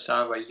the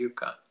cassava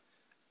yuca.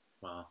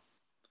 Wow.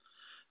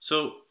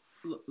 So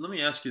let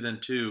me ask you then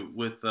too,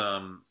 with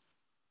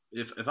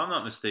if I'm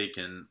not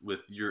mistaken, with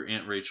your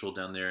Aunt Rachel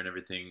down there and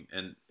everything,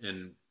 and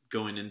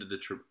going into the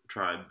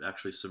tribe,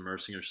 actually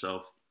submersing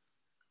herself,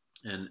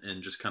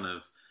 and just kind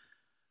of,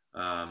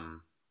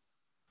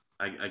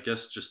 I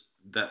guess just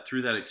that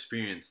through that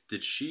experience,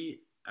 did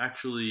she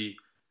actually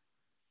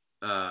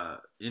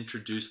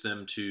introduce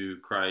them to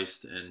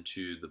Christ and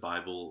to the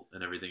Bible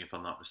and everything, if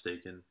I'm not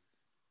mistaken?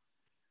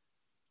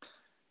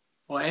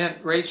 Well,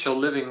 Aunt Rachel,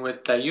 living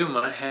with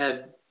Dayuma,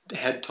 had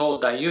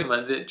told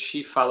Dayuma that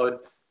she followed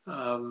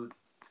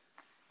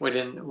what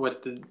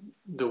the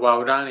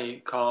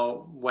Waurani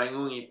call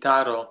Wangungi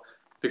Taro,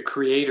 the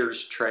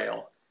Creator's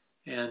Trail,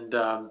 and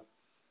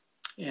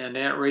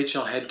Aunt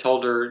Rachel had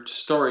told her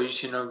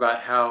stories,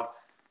 about how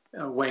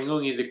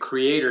Wangungi, the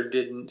Creator,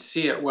 didn't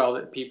see it well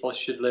that people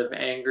should live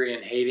angry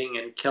and hating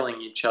and killing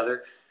each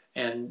other,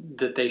 and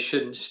that they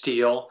shouldn't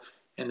steal,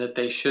 and that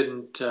they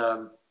shouldn't.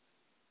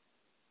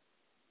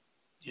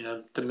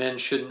 The men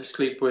shouldn't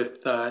sleep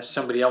with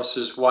somebody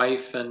else's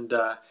wife, and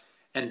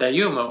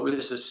Dayuma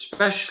was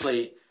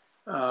especially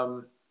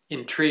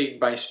intrigued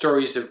by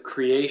stories of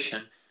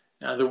creation.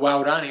 The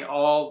Waurani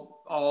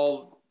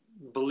all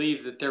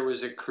believed that there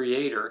was a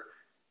creator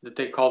that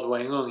they called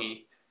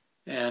Wangungi,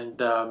 and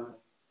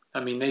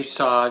they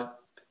saw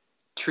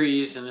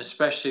trees, and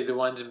especially the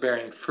ones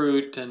bearing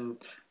fruit, and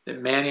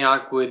that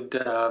manioc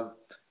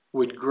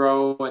would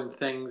grow and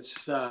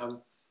things.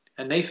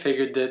 And they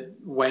figured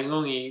that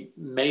Wangungi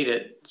made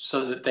it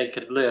so that they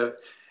could live.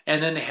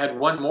 And then they had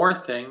one more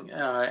thing,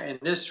 and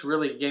this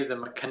really gave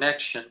them a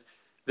connection.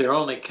 Their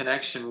only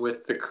connection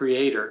with the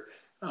Creator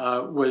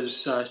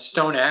was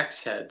stone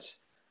axe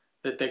heads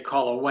that they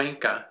call a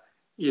wanka.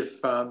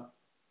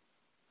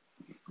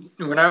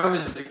 When I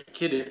was a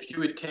kid, if you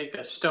would take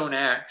a stone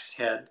axe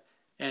head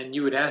and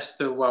you would ask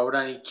the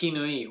Waurani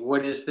Kinui,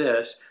 what is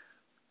this?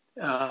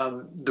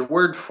 The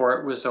word for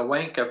it was a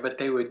wanka, but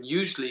they would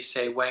usually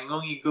say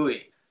Wangungi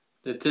Gui,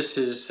 that this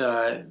is,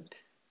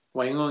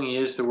 Wangungi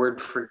is the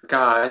word for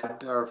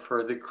God or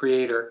for the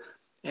Creator,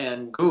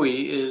 and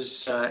Gui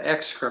is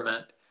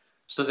excrement.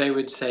 So they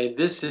would say,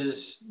 this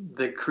is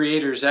the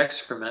Creator's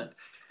excrement.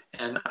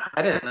 And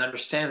I didn't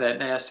understand that,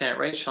 and I asked Aunt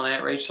Rachel, and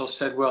Aunt Rachel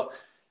said, well,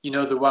 the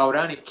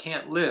Waurani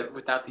can't live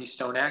without these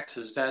stone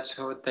axes. That's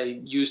what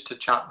they used to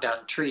chop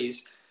down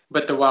trees.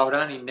 But the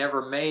Waurani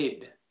never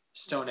made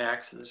stone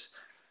axes.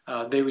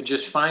 They would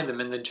just find them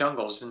in the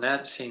jungles, and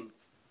that seemed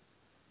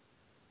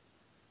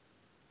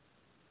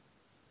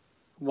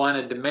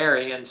wanted to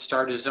marry and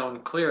start his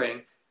own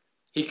clearing.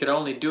 He could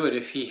only do it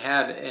if he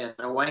had an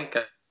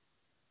awanka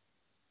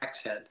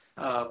axe head.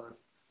 I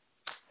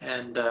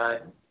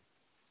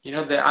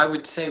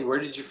would say, where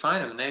did you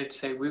find them? And they'd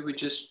say, we would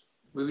just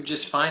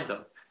find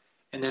them.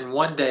 And then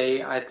one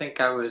day, I think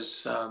it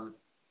was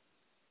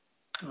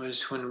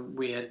when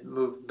we had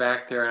moved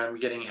back there, and I'm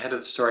getting ahead of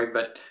the story,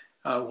 but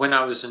when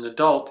I was an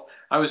adult,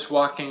 I was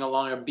walking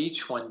along a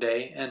beach one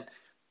day, and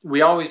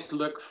we always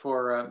look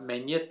for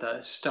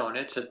meñita stone.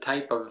 It's a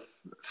type of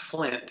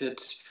flint.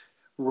 It's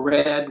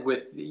red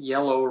with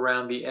yellow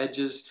around the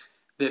edges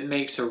that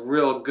makes a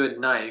real good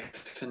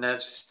knife, and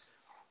that's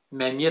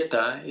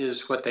meñita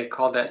is what they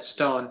call that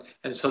stone,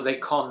 and so they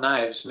call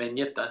knives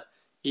meñita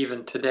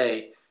even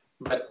today.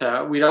 But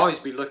we'd always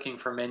be looking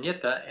for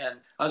meñita, and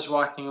I was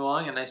walking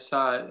along, and I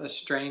saw a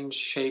strange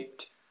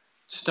shaped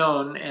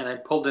stone, and I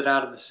pulled it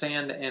out of the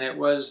sand, and it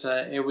was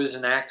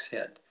an axe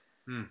head.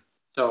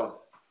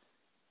 So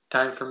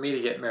time for me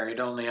to get married.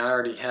 Only I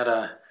already had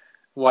a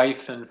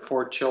wife and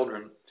 4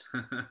 children.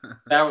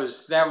 That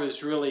was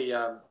really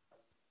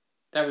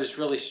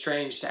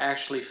strange to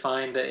actually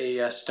find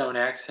a stone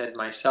axe head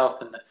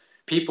myself, and the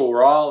people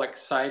were all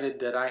excited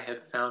that I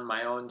had found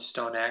my own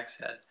stone axe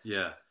head.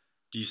 Yeah.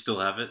 Do you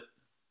still have it?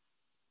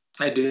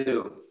 I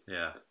do.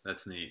 Yeah,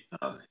 that's neat.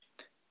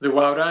 The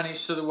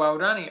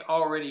Waurani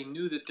already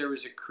knew that there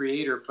was a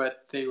creator,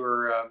 but they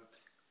were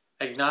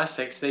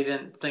agnostics. They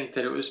didn't think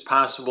that it was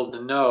possible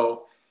to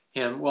know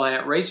him. Well,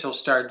 Aunt Rachel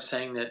started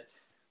saying that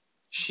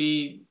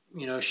she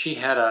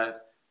had a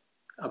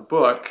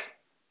book,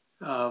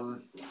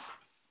 and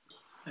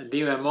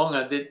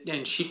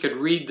she could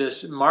read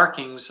this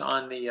markings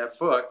on the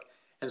book.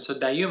 And so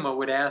Dayuma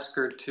would ask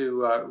her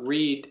to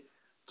read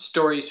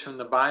stories from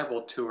the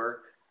Bible to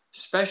her,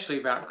 especially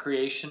about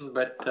creation,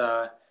 but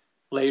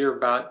later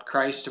about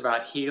Christ,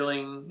 about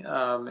healing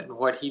and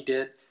what he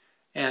did.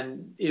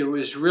 And it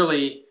was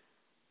really,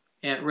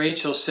 Aunt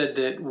Rachel said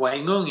that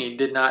Wangungi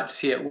did not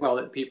see it well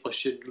that people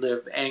should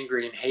live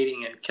angry and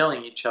hating and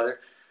killing each other.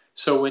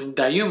 So when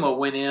Dayuma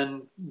went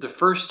in the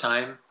first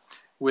time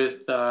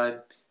with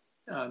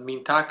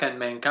Mintaka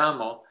and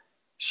Mankamo,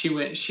 She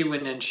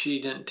went in.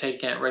 She didn't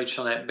take Aunt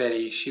Rachel and Aunt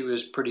Betty. She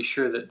was pretty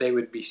sure that they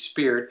would be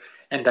speared,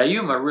 and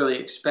Dayuma really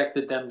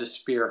expected them to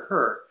spear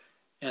her.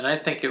 And I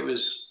think it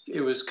was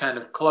kind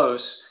of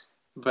close,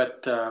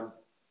 but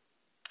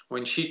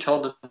when she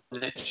told them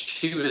that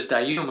she was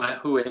Dayuma,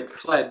 who had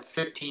fled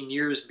 15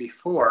 years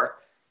before,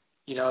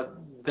 they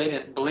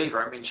didn't believe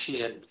her. I mean, she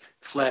had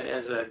fled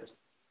as a,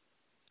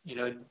 you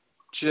know,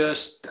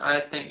 I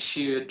think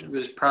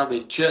was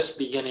probably just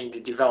beginning to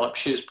develop.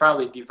 She was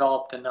probably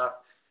developed enough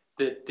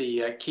that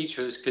the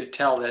Quichuas could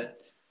tell that,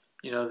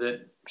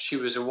 that she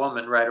was a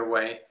woman right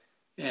away.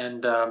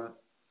 And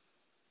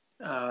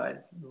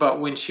but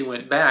when she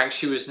went back,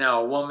 she was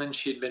now a woman.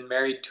 She had been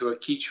married to a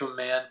Quechua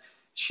man.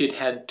 She had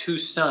had 2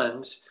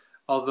 sons,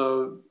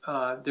 although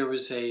there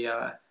was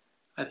I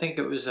think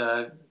it was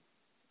a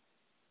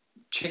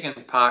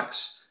chicken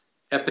pox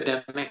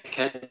epidemic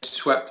had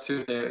swept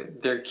through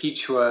their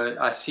Quechua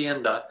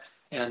hacienda,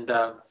 and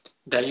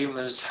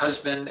Dayuma's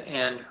husband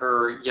and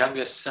her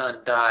youngest son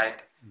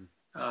died.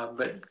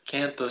 But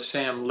Canto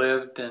Sam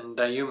lived, and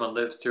Dayuma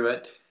lived through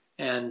it.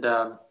 And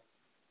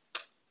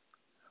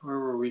where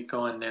were we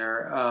going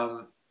there?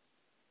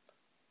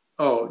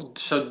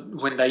 So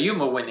when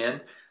Dayuma went in,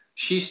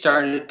 she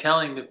started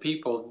telling the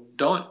people,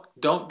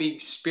 don't be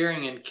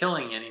spearing and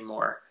killing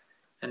anymore.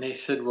 And they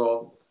said,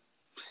 well,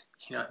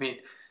 I mean,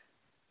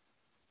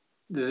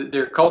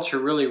 their culture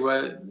really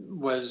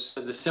was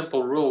the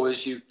simple rule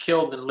was you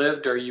killed and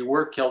lived, or you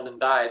were killed and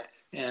died,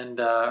 and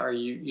or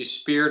you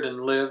speared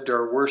and lived,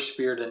 or were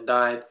speared and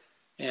died.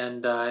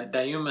 And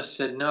Dayuma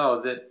said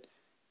no,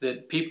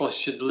 that people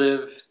should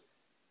live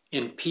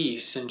in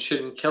peace and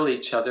shouldn't kill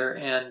each other.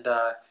 And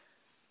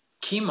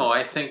Kimo,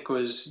 I think,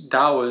 was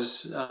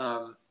Dawa's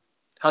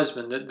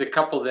husband, the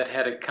couple that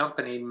had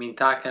accompanied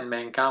Mintaka and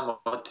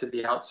Mankamo to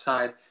the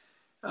outside.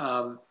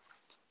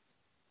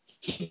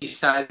 He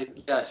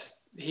decided,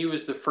 yes, he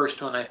was the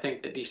first one, I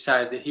think, that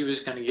decided that he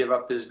was going to give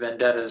up his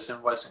vendettas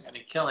and wasn't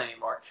going to kill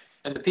anymore.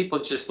 And the people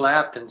just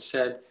laughed and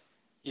said,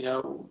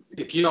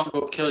 if you don't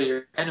go kill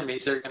your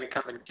enemies, they're going to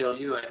come and kill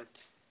you. And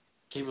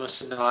Kimo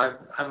said, no,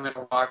 I'm going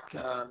to walk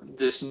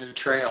this new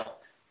trail.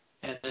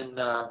 And then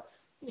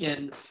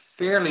in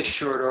fairly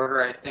short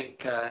order, I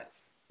think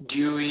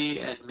Dewey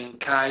and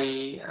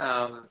Minkai,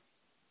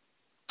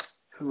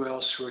 who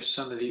else were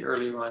some of the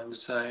early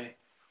ones?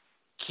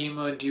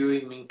 Kimo,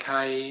 Dewey,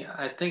 Minkai,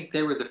 I think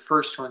they were the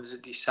first ones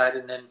that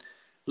decided. And then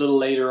a little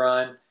later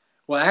on,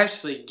 well,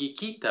 actually,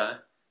 Gikita,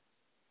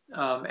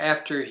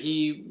 after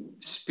he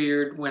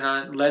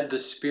led the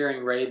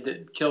spearing raid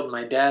that killed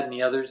my dad and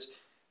the others,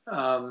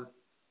 then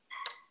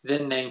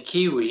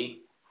Nankiwi,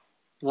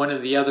 one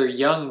of the other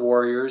young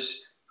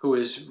warriors who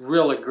was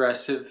real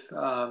aggressive,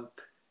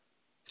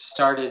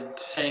 started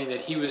saying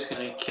that he was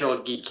going to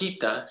kill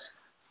Gikita.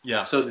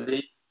 Yeah. So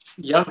the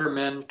younger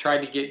men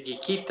tried to get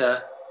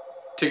Gikita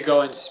to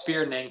go and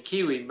spear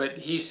Nankiwi, but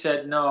he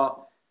said,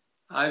 no,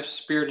 I've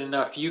speared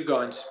enough, you go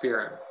and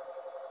spear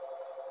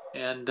him.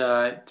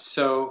 And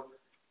so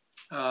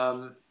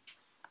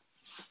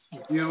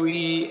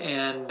Dewey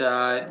and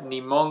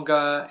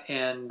Nimonga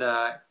and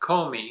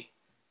Komi,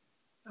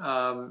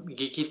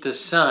 Gikita's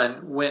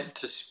son, went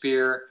to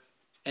spear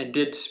and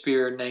did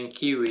spear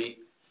Nankiwi.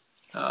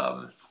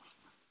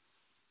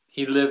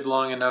 He lived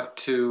long enough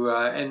to,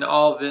 and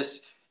all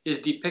this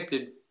is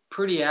depicted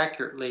pretty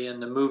accurately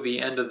in the movie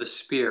End of the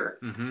Spear.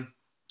 Mm-hmm.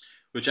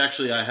 Which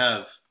actually I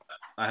have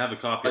a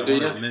copy. I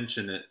want to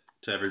mention it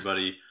to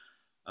everybody.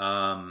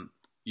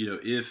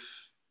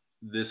 If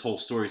this whole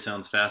story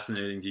sounds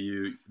fascinating to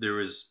you, there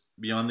was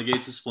Beyond the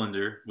Gates of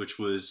Splendor, which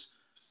was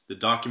the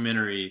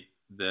documentary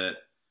that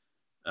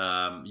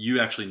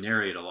you actually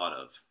narrate a lot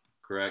of,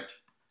 correct?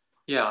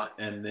 Yeah.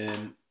 And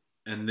then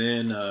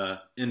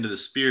Into the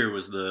Spear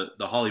was the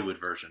Hollywood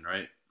version,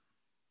 right?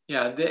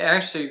 Yeah,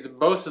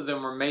 both of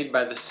them were made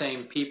by the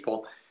same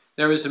people.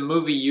 There was a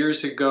movie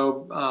years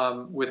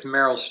ago with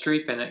Meryl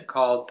Streep in it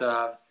called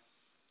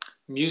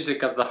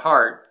Music of the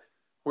Heart,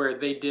 where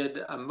they did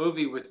a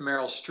movie with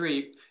Meryl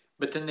Streep,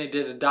 but then they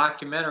did a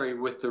documentary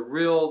with the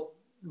real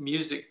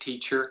music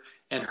teacher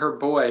and her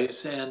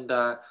boys, and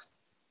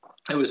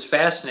it was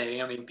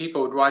fascinating. I mean,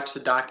 people would watch the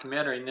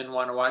documentary and then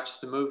want to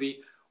watch the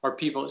movie, or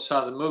people that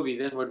saw the movie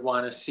then would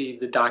want to see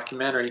the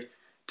documentary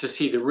to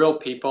see the real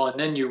people, and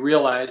then you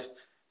realized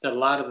that a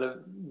lot of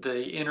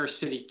the inner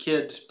city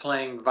kids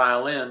playing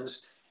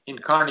violins in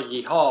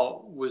Carnegie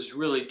Hall was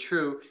really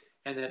true,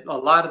 and that a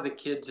lot of the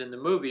kids in the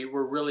movie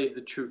were really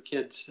the true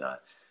kids.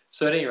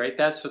 So at any rate,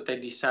 that's what they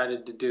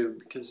decided to do,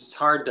 because it's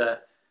hard to,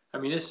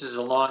 this is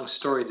a long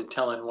story to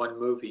tell in one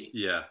movie.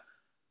 Yeah.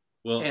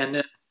 Well, and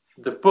then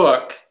the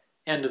book,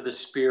 End of the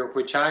Spear,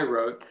 which I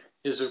wrote,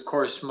 is of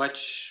course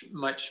much,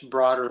 much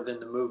broader than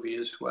the movie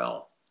as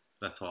well.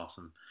 That's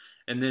awesome.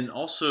 And then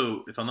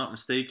also, if I'm not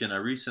mistaken,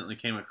 I recently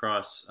came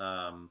across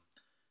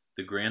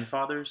The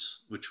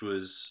Grandfathers, which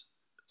was,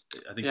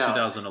 I think,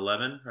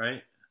 2011,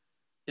 right?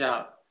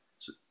 Yeah.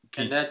 So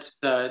and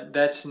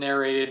that's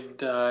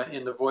narrated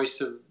in the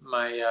voice of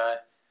my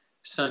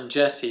son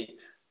Jesse.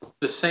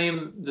 the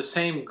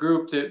same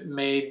group that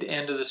made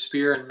End of the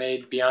Spear and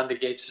made Beyond the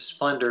Gates of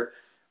Splendor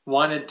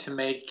wanted to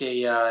make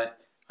a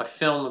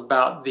film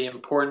about the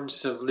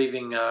importance of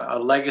leaving a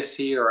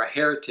legacy or a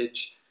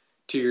heritage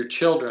to your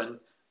children,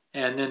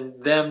 and then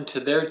them to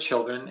their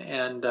children.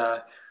 And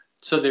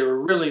so they were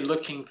really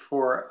looking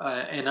for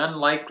an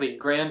unlikely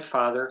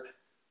grandfather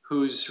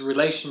whose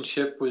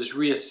relationship was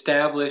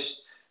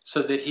reestablished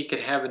so that he could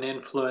have an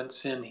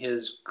influence in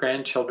his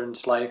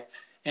grandchildren's life.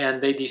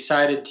 And they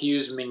decided to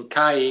use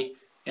Minkai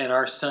and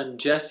our son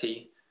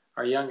Jesse,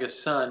 our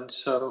youngest son.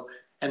 So,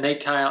 and they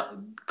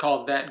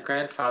called that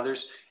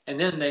Grandfathers. And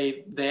then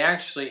they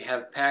actually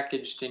have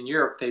packaged in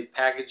Europe. They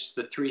packaged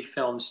the three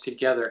films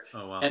together: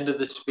 Oh wow, End of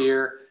the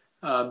Spear,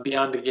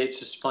 Beyond the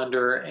Gates of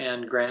Splendor,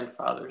 and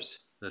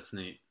Grandfathers. that's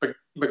neat.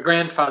 But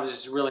Grandfathers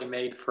is really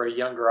made for a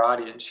younger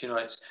audience. You know,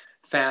 it's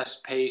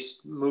fast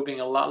paced, moving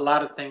a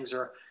lot of things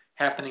are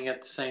happening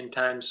at the same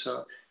time.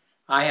 So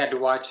I had to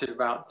watch it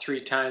about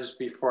 3 times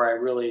before I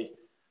really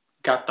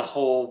got the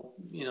whole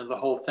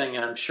thing,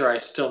 and I'm sure I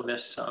still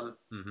missed some.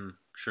 Mm-hmm.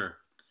 Sure.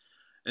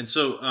 And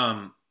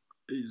so,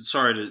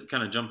 sorry to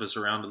kind of jump us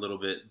around a little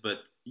bit, but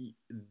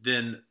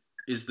then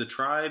is the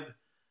tribe,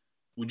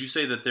 would you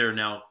say that they're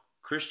now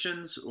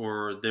Christians,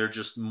 or they're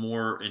just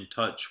more in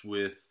touch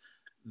with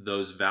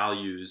those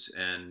values,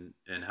 and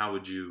how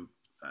would you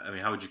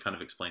kind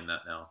of explain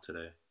that now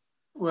today?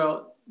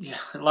 Well, yeah,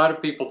 a lot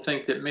of people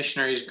think that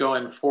missionaries go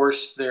and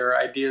force their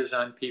ideas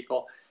on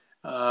people.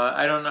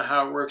 I don't know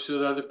how it works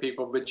with other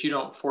people, but you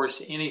don't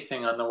force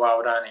anything on the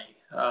Waorani.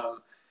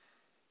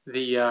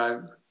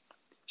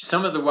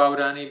 Some of the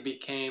Waorani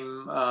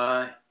became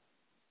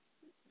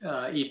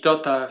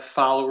Itota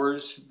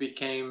followers.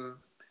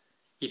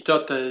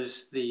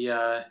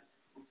 Itota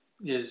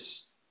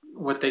is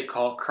what they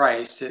call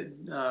Christ,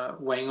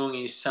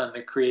 Wengungi's son,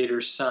 the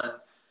Creator's son.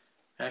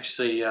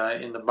 Actually,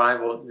 in the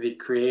Bible, the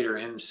Creator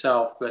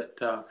Himself. But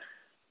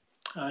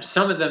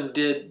some of them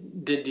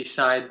did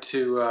decide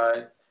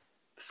to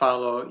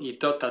follow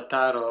Itota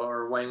Taro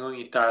or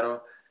Wengungi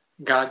Taro,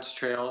 God's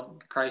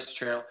trail, Christ's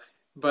trail.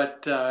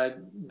 But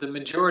the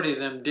majority of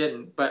them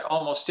didn't. But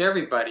almost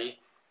everybody,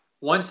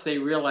 once they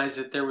realized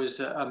that there was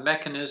a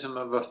mechanism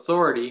of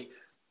authority,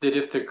 that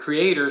if the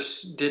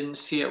creators didn't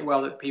see it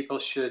well that people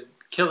should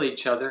kill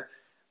each other,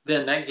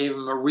 then that gave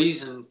them a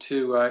reason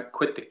to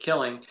quit the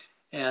killing.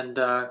 And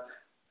the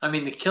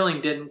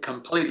killing didn't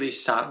completely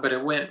stop, but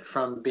it went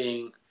from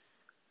being,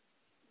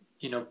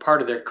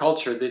 part of their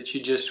culture, that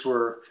you just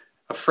were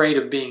afraid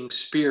of being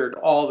speared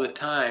all the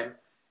time,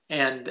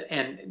 and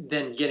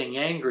then getting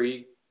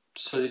angry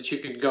so that you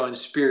could go and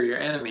spear your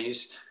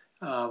enemies.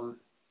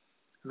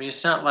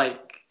 It's not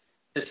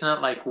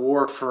like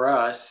war for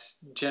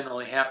us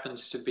generally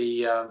happens to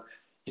be,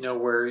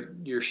 where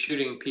you're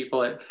shooting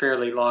people at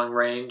fairly long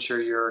range,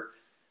 or you're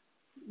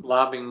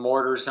lobbing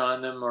mortars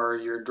on them, or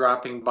you're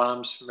dropping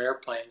bombs from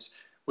airplanes.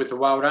 With the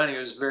Waorani, it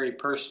was very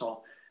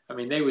personal.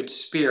 They would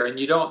spear, and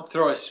you don't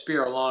throw a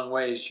spear a long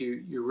ways.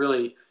 You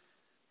really,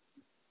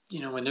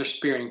 when they're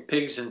spearing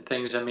pigs and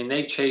things,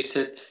 they chase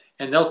it,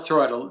 and they'll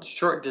throw it a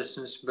short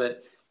distance,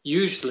 but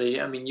usually,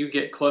 you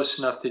get close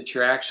enough that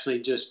you're actually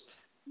just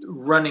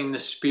running the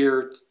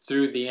spear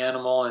through the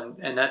animal,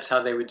 and that's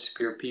how they would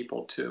spear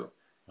people too.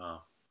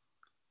 Wow,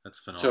 that's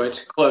phenomenal. So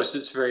it's close,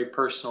 it's very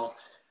personal.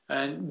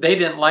 And they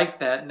didn't like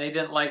that, and they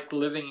didn't like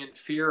living in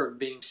fear of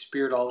being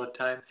speared all the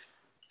time.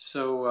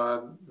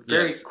 So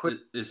quick.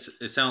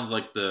 It sounds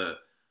like the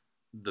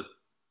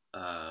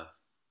I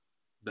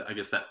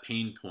guess that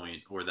pain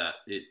point, or that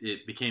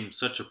it became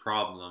such a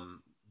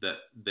problem that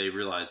they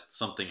realized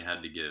something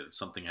had to give,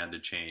 something had to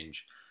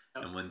change.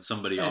 And when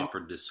somebody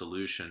offered this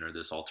solution or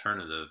this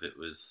alternative, it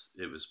was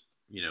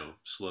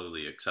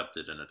slowly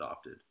accepted and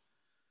adopted.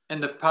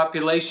 And the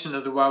population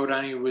of the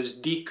Waorani was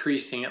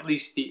decreasing, at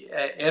least the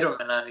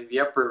Eromenani,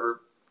 the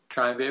upriver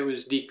tribe, it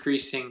was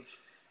decreasing.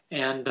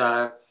 And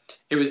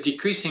it was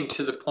decreasing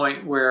to the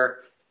point where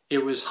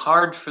it was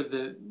hard for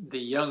the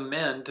young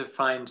men to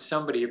find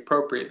somebody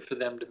appropriate for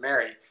them to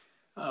marry.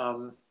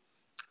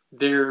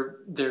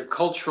 Their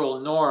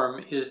cultural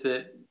norm is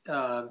that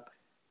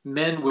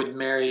men would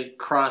marry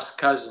cross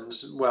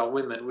cousins. Well,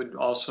 women would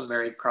also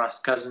marry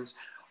cross cousins.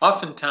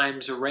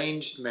 Oftentimes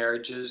arranged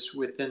marriages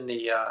within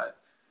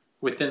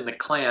the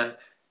clan.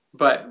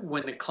 But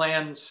when the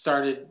clan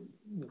started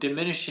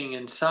diminishing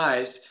in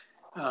size,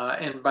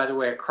 and by the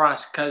way, a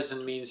cross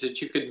cousin means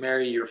that you could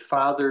marry your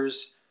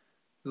father's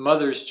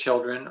mother's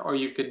children, or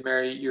you could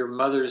marry your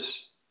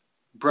mother's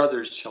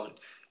brother's children.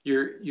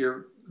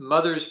 Your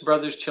mother's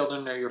brother's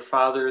children are your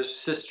father's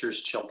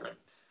sister's children.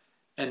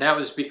 And that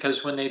was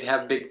because when they'd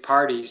have big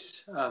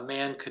parties, a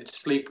man could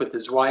sleep with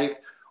his wife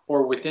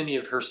or with any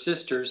of her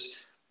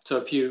sisters. So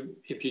if you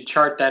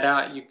chart that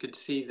out, you could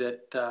see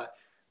that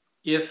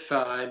if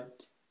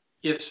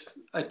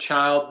a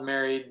child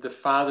married the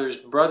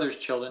father's brother's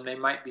children, they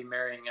might be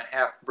marrying a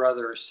half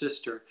brother or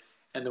sister,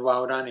 and the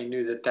Waorani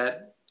knew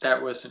that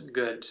wasn't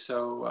good.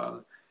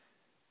 So,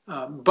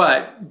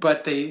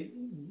 but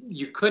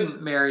you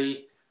couldn't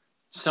marry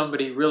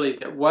somebody really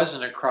that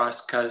wasn't a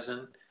cross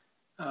cousin,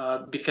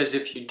 because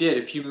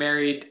if you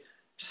married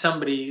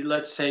somebody,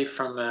 let's say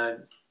from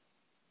an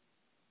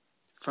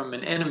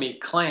enemy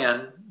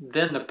clan,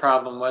 then the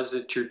problem was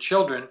that your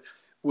children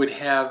would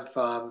have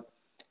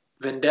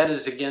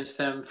vendettas against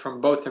them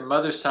from both their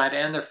mother's side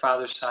and their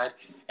father's side,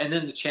 and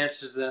then the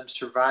chances of them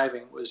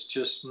surviving was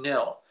just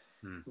nil.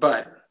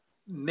 But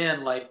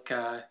men like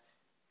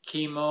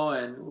Kimo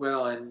and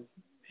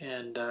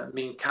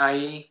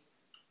Minkai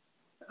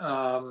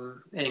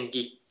and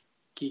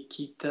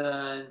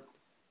Gikita.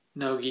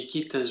 No,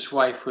 Gikita's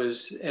wife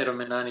was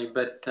Eromenani,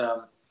 but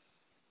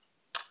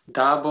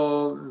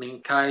Dabo,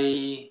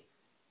 Minkai,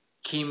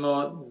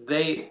 Kimo,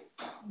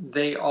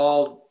 they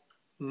all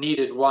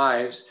needed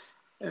wives.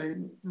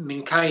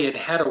 Minkai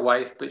had a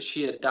wife, but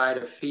she had died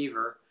of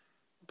fever,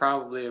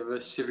 probably of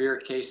a severe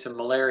case of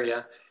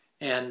malaria,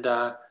 and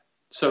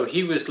so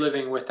he was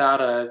living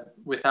without a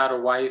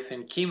wife,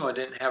 and Kimo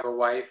didn't have a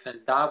wife, and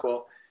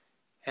Dabo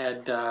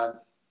had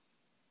a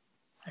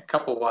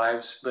couple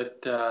wives,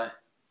 but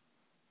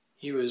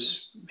he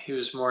was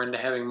more into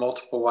having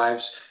multiple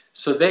wives.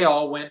 So they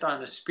all went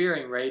on a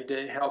spearing raid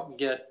to help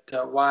get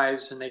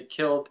wives, and they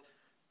killed,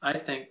 I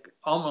think,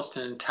 almost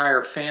an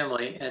entire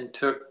family and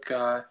took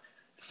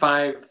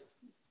 5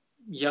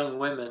 young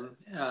women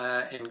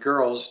and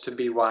girls to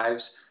be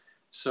wives.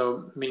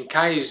 So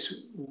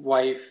Minkai's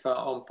wife,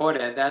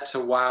 Ompore, that's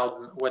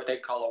what they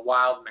call a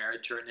wild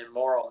marriage or an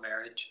immoral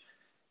marriage.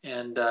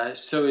 And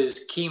so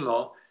is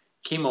Kimo.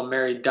 Kimo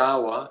married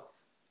Dawa.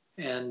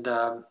 And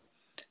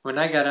when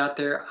I got out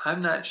there,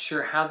 I'm not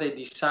sure how they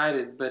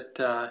decided, but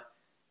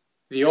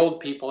the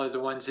old people are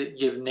the ones that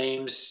give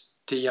names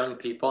to young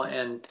people.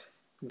 And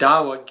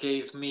Dawa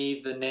gave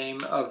me the name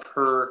of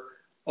her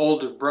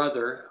older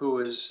brother, who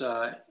was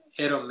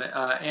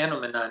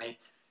Anomanani.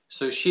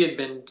 So she had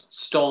been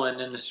stolen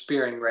in the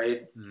spearing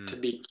raid to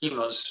be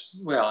Kimo's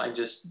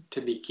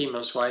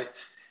wife.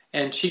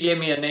 And she gave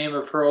me a name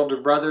of her older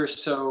brother,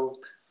 so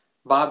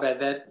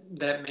Baba,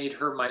 that made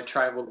her my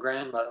tribal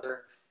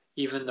grandmother,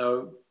 even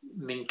though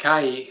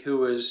Minkai, who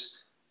was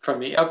from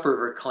the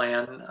Upriver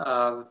clan,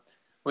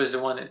 was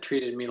the one that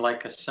treated me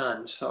like a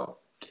son. So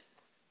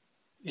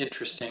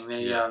interesting.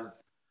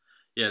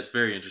 Yeah, it's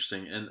very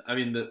interesting. And I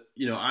mean,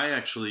 I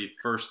actually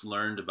first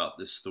learned about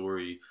this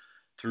story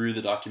through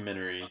the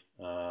documentary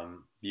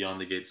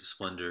Beyond the Gates of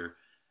Splendor.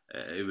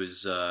 It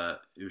was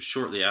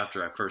shortly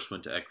after I first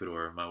went to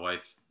Ecuador. My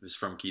wife is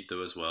from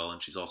Quito as well,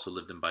 and she's also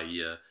lived in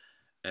Bahia.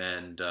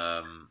 And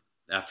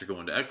after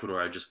going to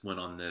Ecuador, I just went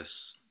on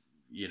this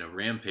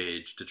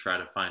rampage to try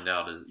to find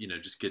out,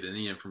 just get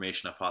any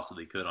information I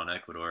possibly could on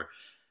Ecuador.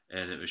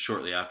 And it was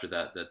shortly after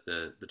that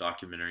the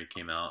documentary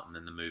came out, and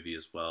then the movie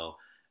as well.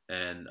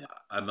 And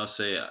I must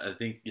say, I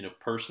think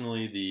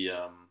personally the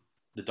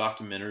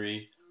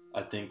documentary,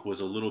 I think, was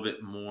a little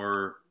bit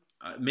more,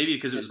 maybe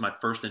because it was my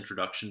first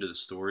introduction to the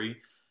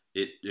story.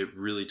 It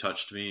really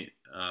touched me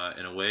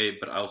in a way.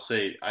 But I'll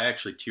say I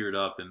actually teared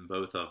up in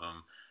both of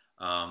them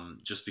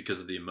just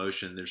because of the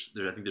emotion. I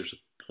think there's a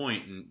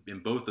point in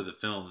both of the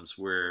films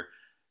where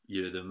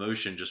the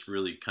emotion just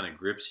really kind of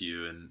grips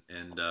you, and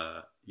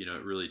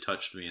it really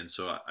touched me. And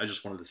so I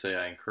just wanted to say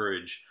I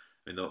encourage.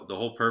 I mean, the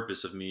whole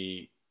purpose of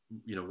me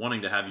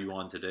wanting to have you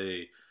on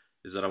today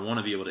is that I want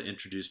to be able to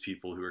introduce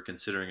people who are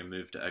considering a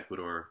move to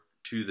Ecuador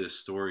to this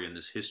story and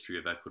this history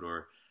of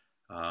Ecuador,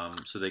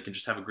 so they can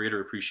just have a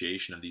greater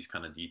appreciation of these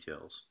kind of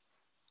details.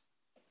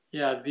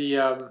 Yeah,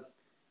 the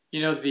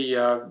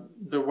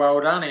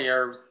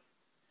Waorani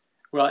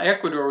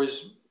Ecuador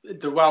was,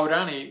 the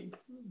Waorani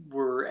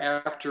were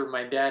after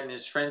my dad and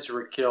his friends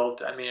were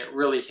killed. I mean, it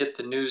really hit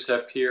the news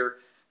up here.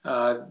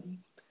 A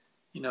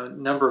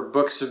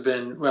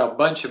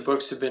bunch of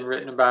books have been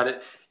written about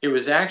it. It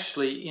was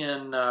actually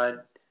in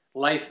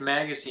Life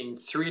magazine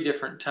 3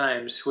 different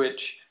times,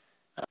 which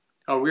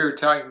we were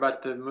talking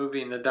about the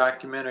movie and the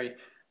documentary.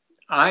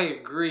 I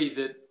agree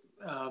that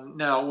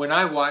now when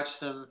I watch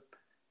them,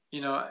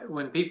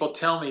 when people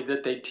tell me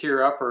that they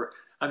tear up,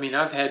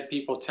 I've had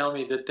people tell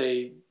me that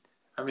they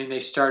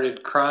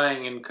started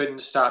crying and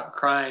couldn't stop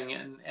crying,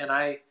 and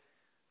I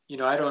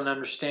don't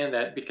understand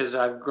that, because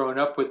I've grown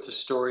up with the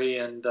story,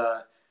 and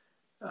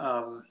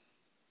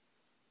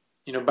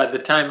by the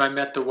time I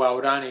met the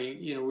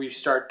Waorani, we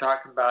started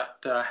talking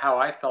about how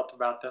I felt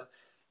about them.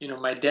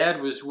 My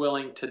dad was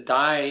willing to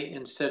die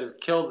instead of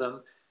kill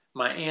them.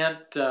 My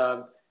aunt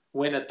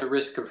went at the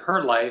risk of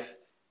her life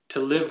to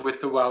live with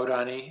the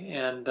Waorani,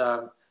 and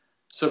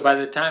so by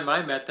the time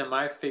I met them,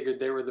 I figured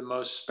they were the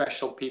most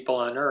special people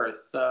on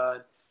earth.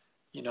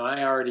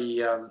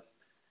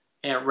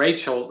 Aunt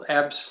Rachel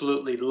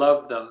absolutely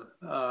loved them.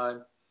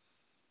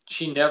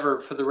 She never,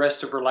 for the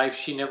rest of her life,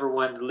 she never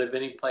wanted to live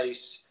any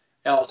place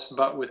else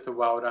but with the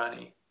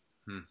Waorani.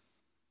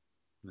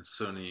 That's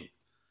so neat.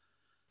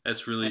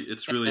 It's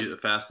really a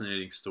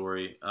fascinating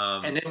story.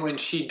 And then when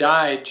she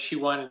died, she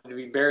wanted to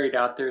be buried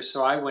out there,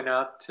 so I went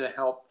out to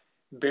help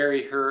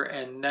bury her,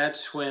 and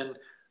that's when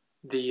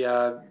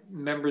the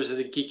members of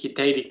the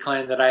Gikitedi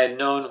clan that I had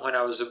known when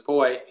I was a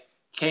boy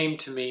came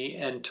to me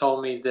and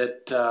told me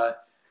that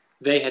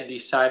they had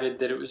decided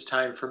that it was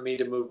time for me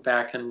to move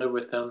back and live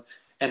with them.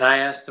 And I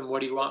asked them, what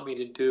do you want me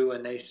to do?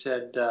 And they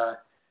said,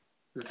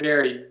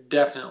 very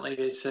definitely,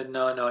 they said,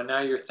 no, now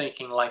you're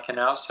thinking like an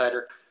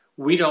outsider.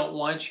 We don't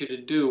want you to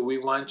do. We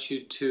want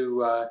you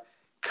to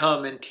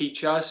come and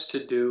teach us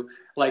to do.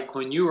 Like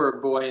when you were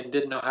a boy and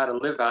didn't know how to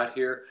live out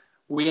here,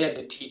 we had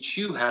to teach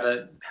you how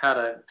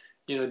to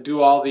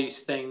do all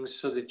these things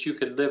so that you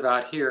could live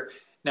out here.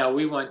 Now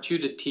we want you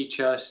to teach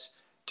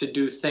us to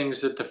do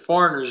things that the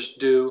foreigners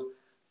do,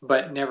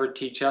 but never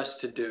teach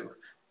us to do.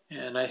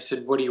 And I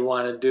said, what do you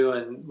want to do?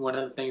 And one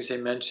of the things they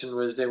mentioned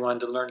was they wanted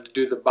to learn to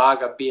do the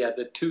baga bia,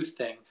 the tooth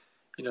thing,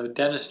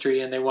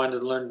 dentistry, and they wanted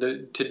to learn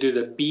to do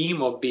the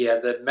bimo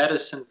bia, the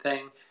medicine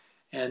thing.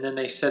 And then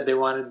they said they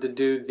wanted to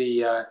do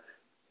the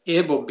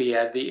ibo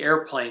bia, the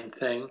airplane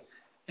thing.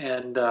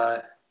 And,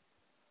 I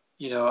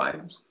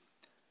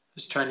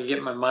was trying to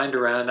get my mind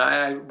around.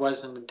 I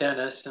wasn't a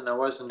dentist and I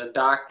wasn't a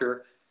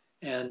doctor.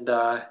 And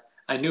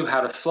I knew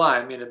how to fly.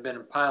 I mean, I've been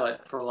a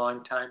pilot for a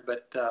long time,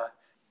 but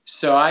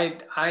so I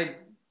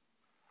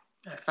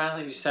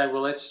finally decided,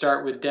 well, let's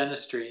start with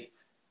dentistry.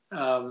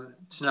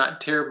 It's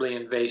not terribly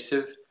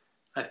invasive,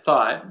 I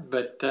thought,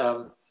 but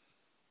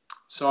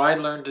so I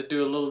learned to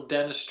do a little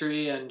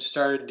dentistry and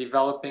started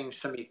developing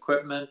some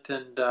equipment,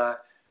 and the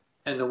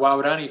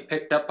Waorani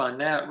picked up on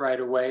that right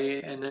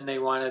away, and then they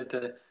wanted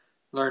to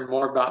learn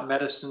more about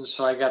medicine,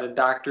 so I got a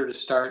doctor to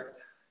start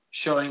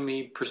showing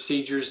me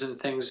procedures and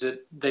things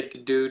that they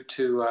could do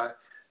to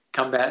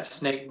combat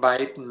snake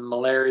bite and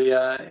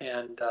malaria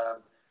and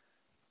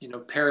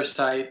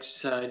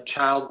parasites.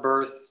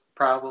 Childbirth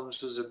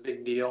problems was a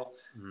big deal.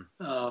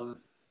 Mm-hmm.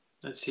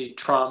 Let's see,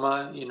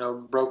 trauma,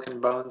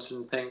 broken bones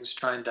and things,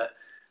 trying to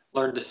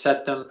learn to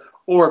set them,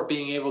 or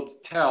being able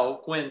to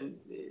tell when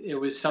it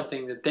was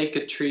something that they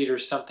could treat or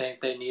something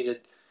they needed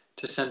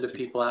to send the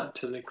people out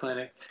to the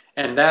clinic.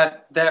 And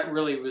that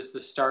really was the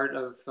start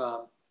of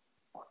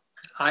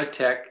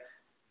ITech,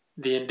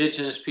 the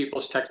Indigenous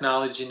Peoples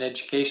Technology and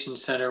Education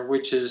Center,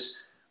 which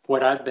is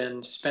what I've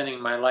been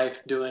spending my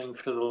life doing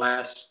for the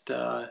last,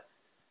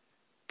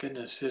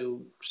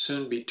 it'll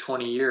soon be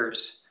 20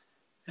 years,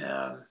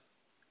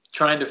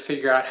 trying to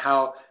figure out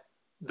how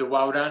the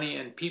Waorani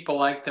and people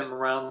like them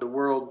around the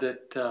world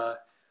that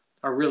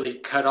are really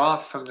cut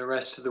off from the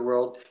rest of the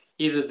world,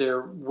 either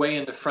they're way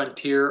in the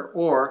frontier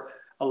or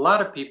a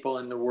lot of people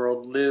in the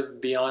world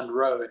live beyond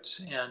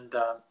roads. And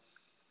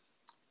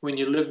when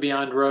you live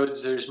beyond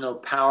roads, there's no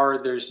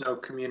power, there's no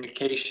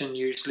communication,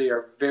 usually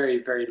are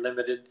very, very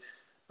limited.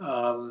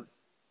 No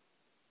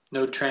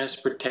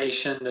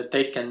transportation that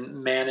they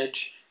can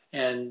manage.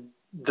 And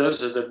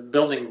those are the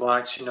building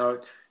blocks,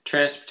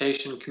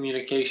 transportation,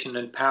 communication,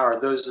 and power.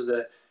 Those are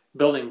the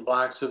building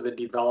blocks of a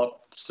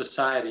developed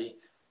society,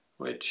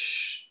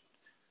 which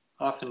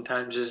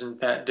oftentimes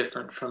isn't that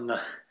different from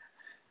the...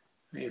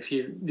 If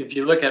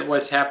you look at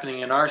what's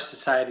happening in our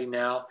society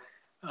now,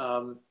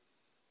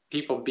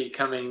 people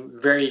becoming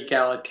very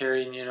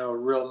egalitarian, a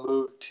real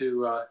move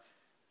to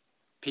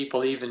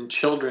people, even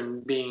children,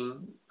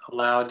 being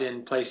allowed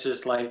in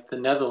places like the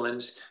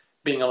Netherlands,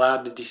 being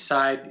allowed to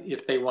decide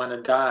if they want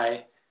to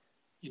die,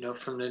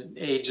 from the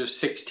age of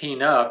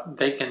 16 up,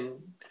 they can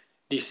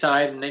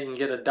decide and they can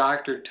get a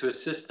doctor to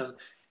assist them.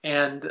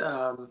 And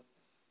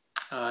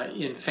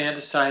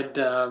infanticide,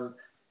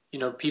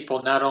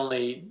 people not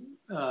only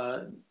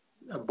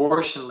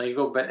abortion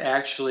legal, but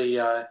actually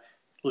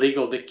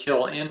legal to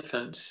kill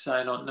infants.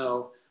 I don't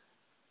know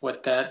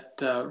what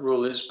that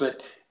rule is,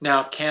 but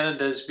now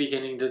Canada is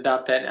beginning to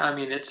adopt that. I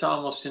mean, it's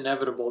almost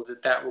inevitable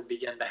that will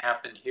begin to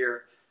happen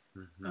here.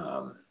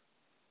 Mm-hmm.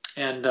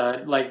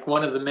 Like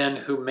one of the men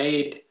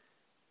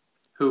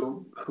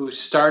who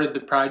started the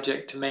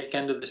project to make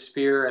End of the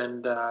Spear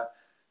and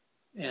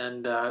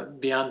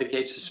Beyond the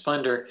Gates of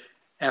Splendor,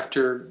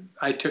 after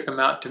I took him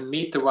out to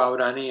meet the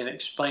Waorani and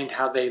explained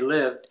how they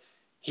lived,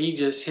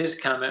 his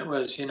comment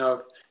was,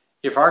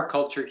 if our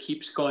culture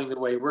keeps going the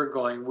way we're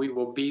going, we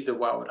will be the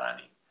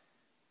Waorani.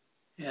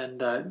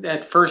 And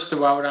at first, the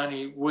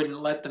Waorani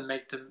wouldn't let them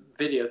make the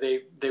video.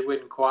 They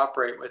wouldn't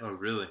cooperate with. Oh,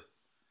 really?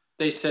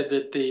 They said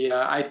that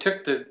I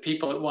took the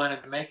people that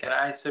wanted to make it.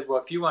 I said,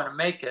 well, if you want to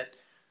make it,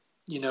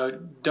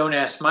 don't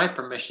ask my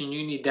permission.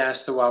 You need to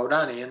ask the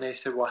Waorani. And they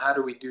said, well, how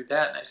do we do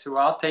that? And I said,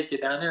 well, I'll take you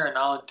down there and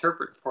I'll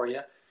interpret for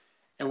you.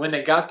 And when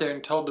they got there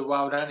and told the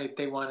Waorani that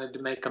they wanted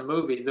to make a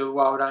movie, the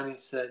Waorani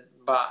said,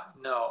 bah,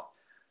 no.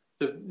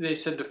 They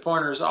said the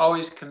foreigners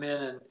always come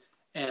in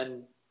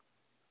and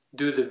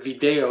do the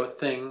video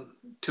thing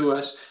to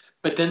us,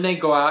 but then they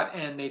go out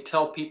and they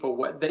tell people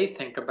what they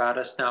think about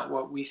us, not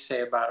what we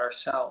say about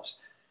ourselves.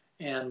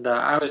 And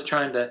I was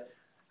trying to,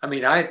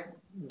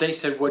 they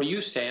said, what do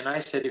you say? And I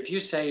said, if you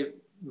say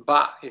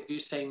bah, if you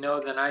say no,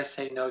 then I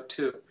say no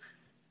too.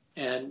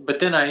 But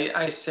then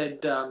I said,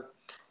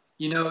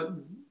 you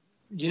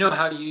know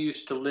how you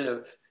used to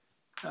live,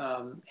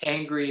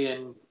 angry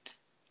and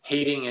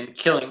hating and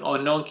killing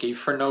Ononki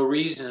for no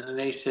reason. And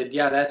they said,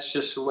 yeah, that's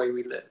just the way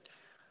we lived.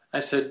 I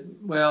said,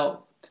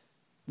 well,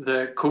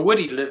 the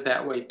Kowudi live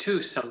that way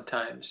too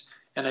sometimes.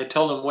 and I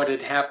told them what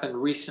had happened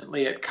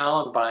recently at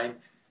Columbine.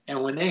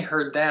 And when they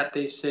heard that,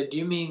 they said,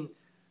 "You mean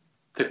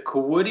the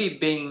coyote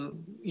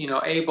being,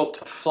 able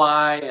to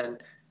fly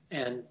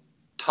and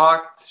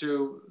talk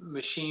through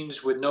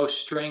machines with no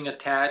string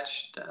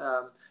attached,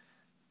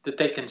 that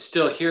they can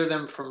still hear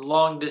them from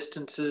long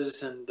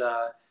distances, and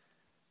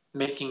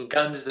making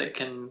guns that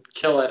can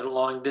kill at a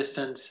long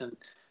distance." And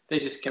they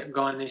just kept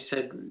going. They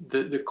said,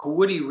 the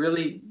coyote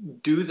really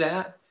do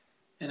that?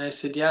 And I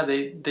said, yeah,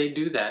 they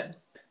do that.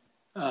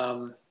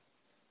 And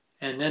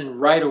then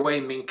right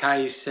away,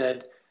 Minkai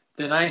said,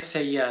 then I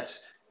say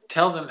yes.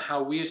 Tell them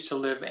how we used to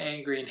live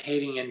angry and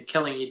hating and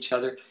killing each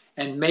other,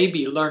 and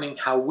maybe learning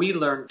how we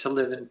learned to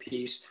live in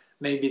peace.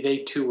 Maybe they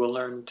too will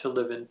learn to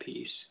live in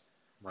peace.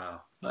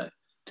 Wow. But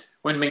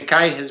when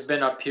Minkai has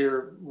been up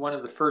here, one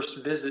of the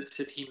first visits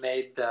that he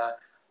made,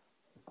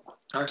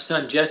 our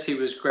son Jesse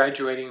was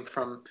graduating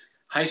from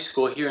high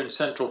school here in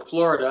Central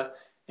Florida,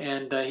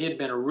 and he had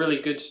been a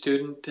really good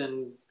student.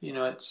 And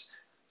it's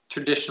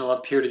traditional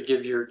up here to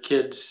give your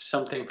kids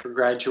something for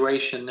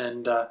graduation.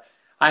 And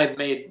I had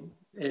made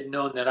it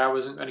known that I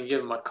wasn't going to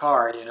give him a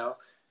car,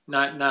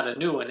 not a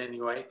new one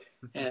anyway.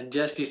 And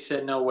Jesse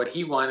said no, what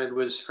he wanted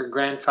was for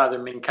grandfather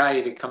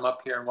Minkai to come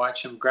up here and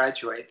watch him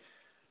graduate.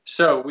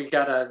 So we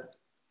got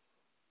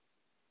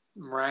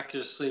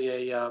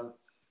miraculously a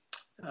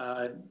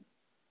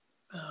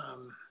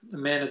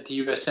man at the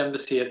U.S.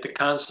 Embassy at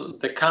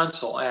the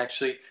consul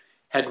actually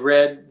had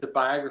read the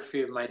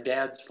biography of my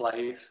dad's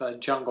life,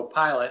 Jungle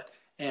Pilot,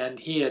 and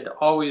he had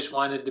always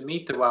wanted to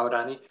meet the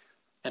Waodani.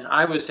 And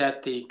I was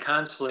at the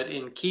consulate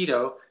in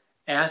Quito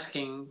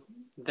asking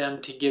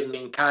them to give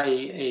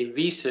Minkai a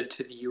visa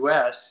to the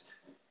U.S.,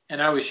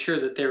 and I was sure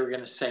that they were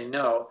going to say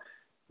no.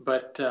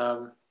 But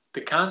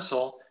the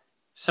consul,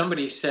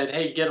 somebody said,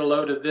 hey, get a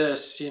load of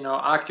this,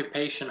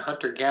 occupation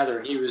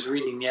hunter-gatherer. He was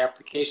reading the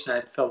application I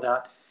had filled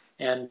out.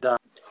 And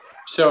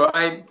so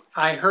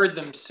I heard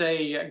them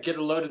say, get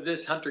a load of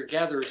this,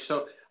 hunter-gatherer.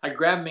 So I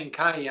grabbed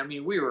Minkai. I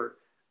mean,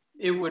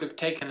 it would have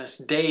taken us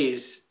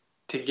days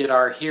to get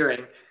our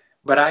hearing,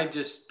 but I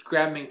just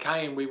grabbed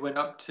Minkai and we went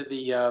up to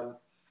the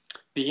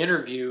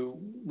interview,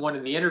 one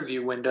of the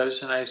interview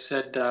windows, and I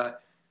said,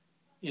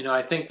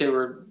 I think they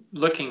were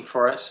looking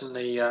for us. And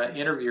the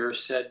interviewer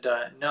said,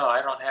 no,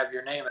 I don't have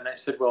your name. And I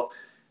said, well,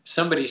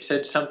 somebody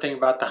said something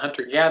about the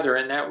hunter-gatherer,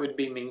 and that would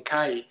be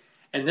Minkai.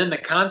 And then the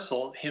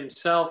consul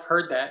himself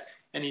heard that,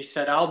 and he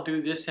said, I'll do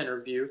this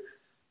interview.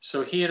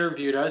 So he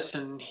interviewed us,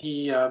 and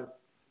he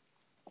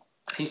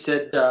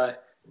said,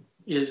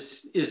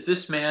 is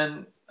this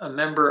man a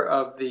member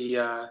of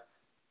the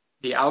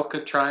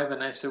Auca tribe?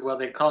 And I said, well,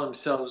 they call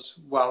themselves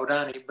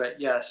Waodani, but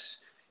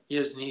yes, he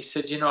is. And he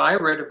said, I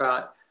read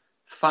about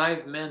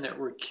 5 men that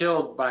were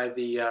killed by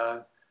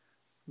the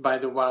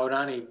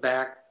Waodani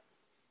back,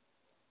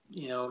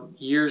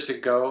 years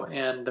ago.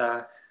 And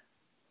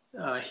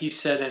he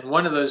said, and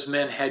one of those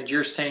men had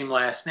your same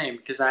last name,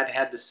 because I'd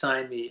had to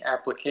sign the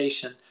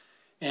application.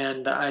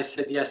 And I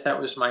said, yes,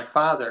 that was my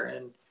father.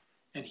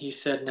 And he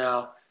said,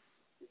 now,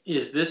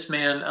 is this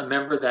man a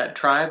member of that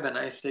tribe? And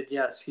I said,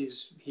 yes,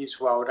 he's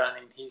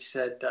Waodani. And he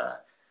said,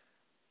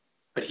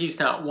 but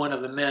he's not one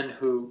of the men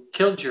who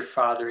killed your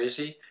father, is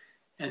he?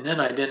 And then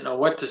I didn't know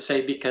what to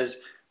say,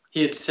 because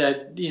he had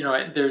said,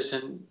 there's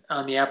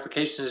on the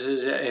application,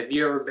 says, have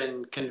you ever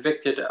been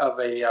convicted of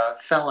a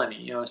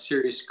felony, a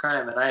serious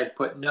crime? And I had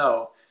put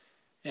no.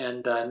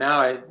 And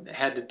now I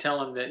had to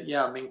tell him that,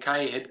 yeah,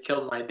 Minkai had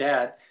killed my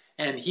dad,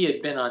 and he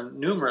had been on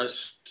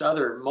numerous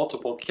other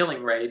multiple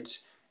killing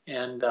raids.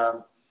 And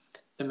the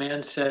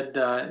man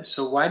said,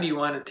 so why do you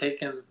want to take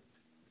him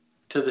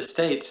to the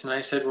States? And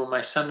I said, well,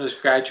 my son was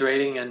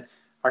graduating, and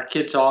our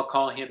kids all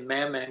call him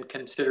Mama and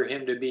consider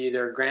him to be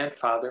their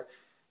grandfather,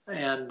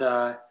 and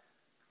a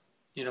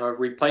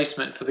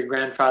replacement for the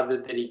grandfather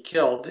that he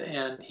killed.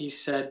 And he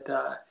said,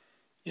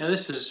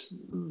 this is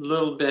a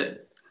little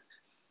bit,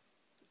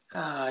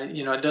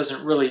 it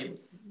doesn't really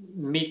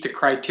meet the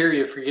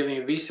criteria for giving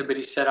a visa. But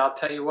he said, I'll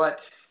tell you what,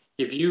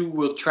 if you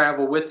will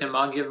travel with him,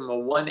 I'll give him a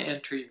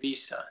 1-entry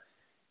visa.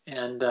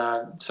 And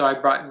so I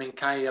brought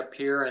Minkai up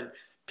here, and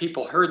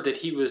people heard that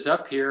he was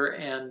up here,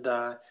 and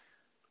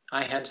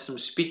I had some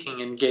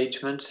speaking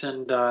engagements,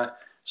 and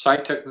so I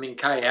took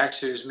Minkai.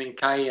 Actually, it was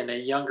Minkai and a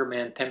younger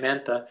man,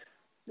 Tementa,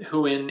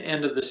 who in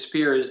End of the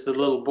Spear is the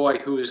little boy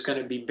who is going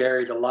to be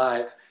buried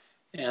alive.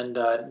 And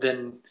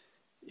then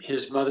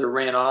his mother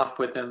ran off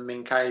with him.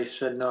 Minkai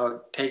said,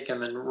 no, take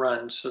him and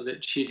run, so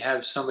that she'd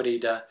have somebody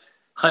to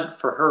hunt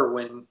for her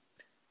when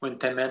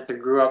Tementa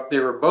grew up. They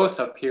were both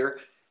up here,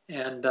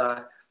 and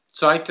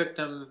so I took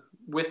them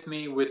with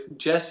me with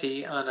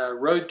Jesse on a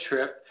road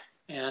trip,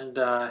 and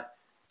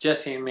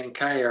Jesse and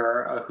Minkai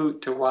are a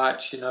hoot to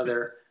watch.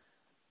 They're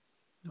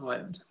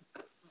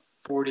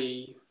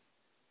 40,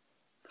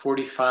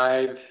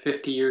 45,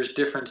 50 years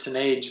difference in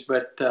age,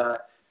 but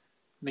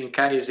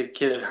Minkai is a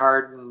kid at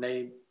heart, and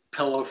they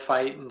pillow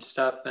fight and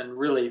stuff and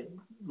really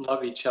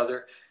love each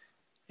other.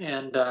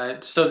 And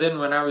so then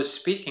when I was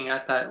speaking, I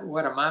thought,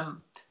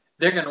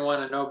 they're going to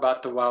want to know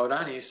about the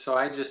Waodani. So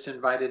I just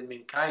invited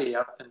Minkai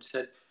up and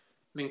said,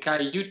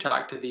 Minkai, you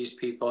talk to these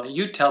people.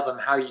 You tell them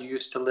how you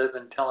used to live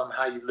and tell them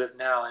how you live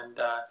now. And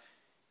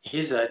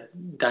he's a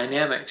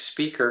dynamic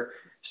speaker.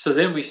 So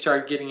then we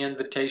started getting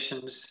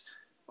invitations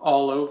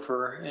all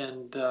over.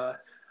 And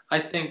I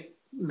think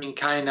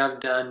Minkai and I've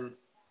done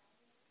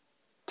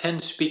 10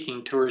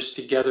 speaking tours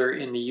together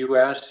in the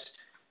U.S.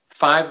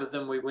 5 of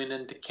them we went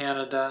into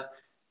Canada.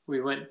 We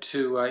went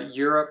to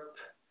Europe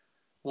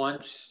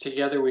once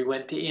together. We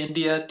went to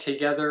India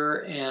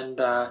together, and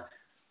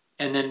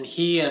then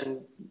he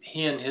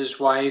and his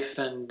wife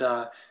and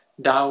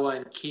Dawa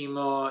and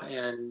Kimo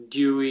and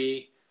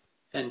Dewey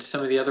and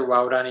some of the other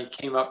Waorani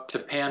came up to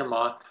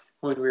Panama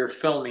when we were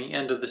filming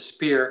End of the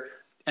Spear,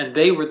 and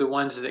they were the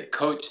ones that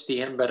coached the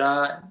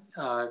Embera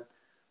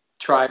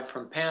tribe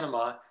from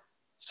Panama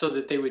so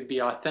that they would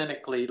be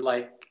authentically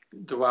like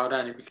the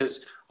Waorani.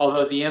 Because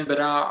although the Embera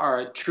are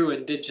a true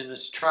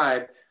indigenous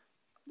tribe,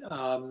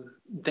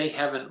 they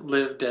haven't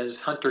lived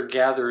as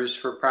hunter-gatherers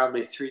for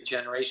probably 3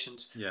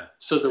 generations. Yeah.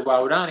 So the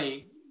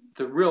Waorani,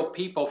 the real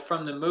people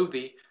from the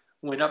movie,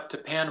 went up to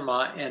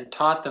Panama and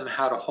taught them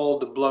how to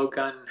hold a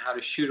blowgun, how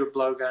to shoot a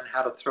blowgun,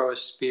 how to throw a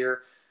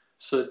spear,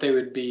 so that they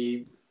would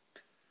be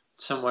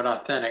somewhat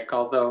authentic,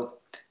 although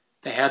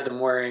they had them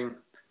wearing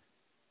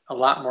a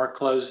lot more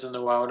clothes than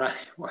the Waorani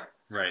were.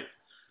 Right.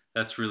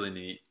 That's really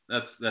neat.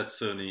 That's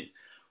so neat.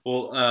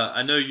 Well,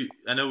 I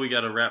know we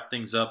got to wrap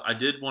things up. I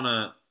did want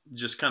to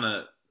just kind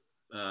of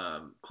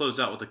close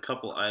out with a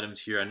couple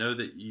items here. I know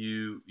that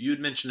you had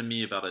mentioned to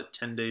me about a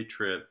 10-day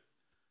trip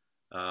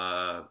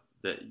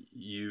that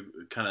you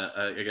kind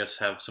of, I guess,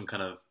 have some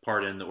kind of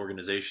part in the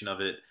organization of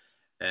it,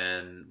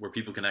 and where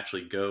people can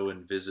actually go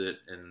and visit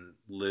and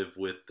live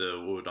with the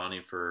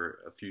Waodani for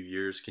a few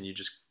years. Can you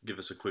just give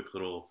us a quick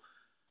little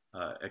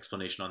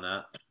explanation on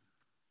that?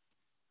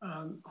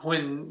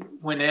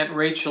 When Aunt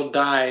Rachel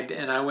died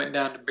and I went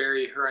down to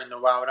bury her, and the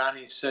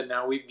Waorani said,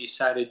 "Now we've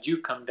decided you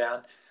come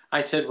down."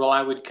 I said, "Well,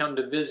 I would come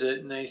to visit,"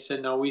 and they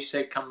said, "No, we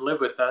say come live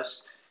with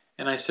us."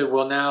 And I said,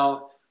 "Well,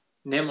 now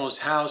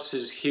Nemo's house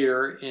is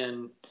here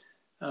in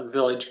a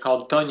village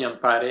called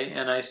Tonyampare,"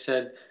 and I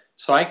said,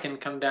 "So I can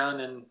come down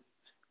and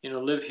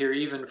live here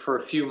even for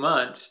a few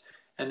months."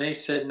 And they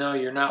said, "No,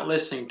 you're not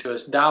listening to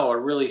us." Dawa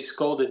really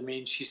scolded me,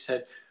 and she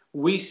said,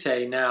 "We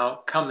say now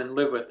come and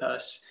live with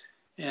us."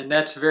 And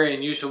that's very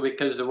unusual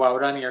because the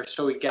Waorani are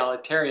so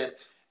egalitarian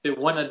that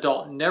one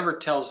adult never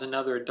tells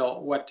another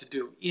adult what to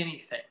do,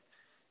 anything.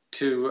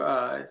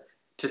 To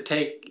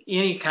take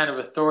any kind of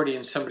authority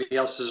in somebody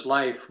else's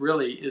life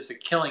really is a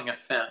killing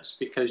offense,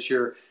 because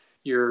you're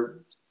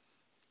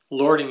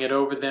lording it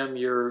over them,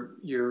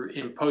 you're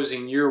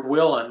imposing your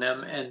will on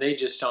them, and they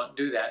just don't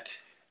do that.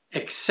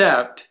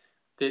 Except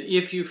that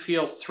if you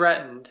feel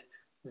threatened,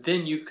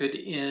 then you could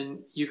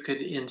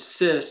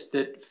insist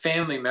that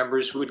family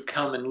members would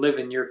come and live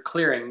in your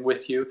clearing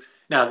with you.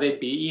 Now, they'd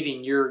be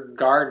eating your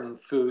garden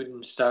food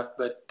and stuff,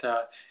 but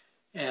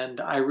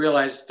and I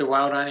realized the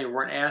Waorani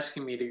weren't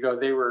asking me to go.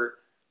 They were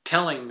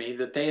telling me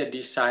that they had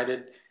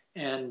decided,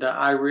 and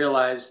I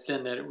realized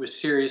then that it was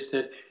serious,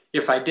 that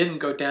if I didn't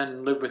go down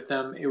and live with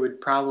them, it would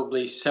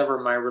probably sever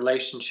my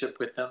relationship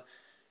with them.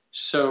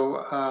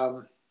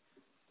 So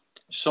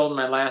sold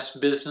my last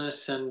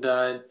business,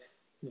 and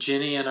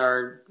Ginny and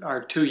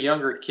our 2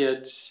 younger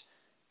kids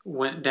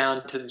went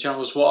down to the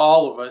jungles. Well,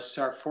 all of us,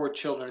 our 4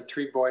 children,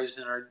 3 boys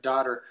and our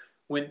daughter,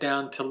 went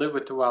down to live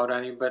with the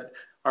Waorani, but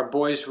our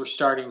boys were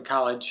starting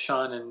college,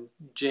 Sean and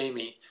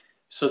Jamie.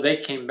 So they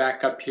came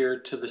back up here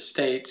to the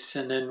States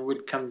and then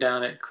would come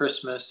down at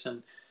Christmas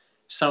and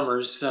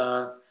summers.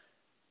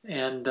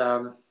 And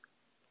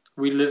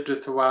we lived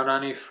with the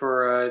Waorani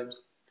for a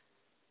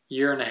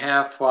year and a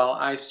half while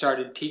I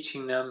started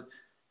teaching them,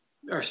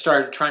 or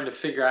started trying to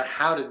figure out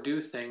how to do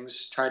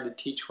things, tried to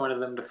teach one of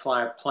them to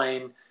fly a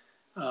plane.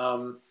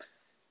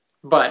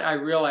 But I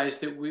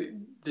realized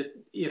that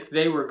if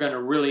they were going to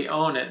really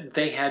own it,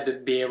 they had to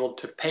be able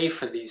to pay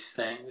for these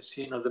things,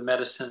 the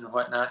medicine and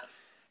whatnot.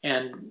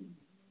 And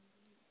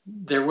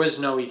there was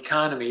no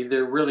economy.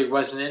 There really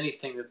wasn't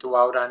anything that the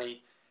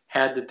Waorani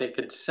had that they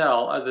could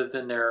sell other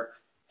than their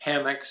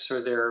hammocks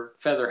or their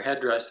feather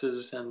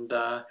headdresses. And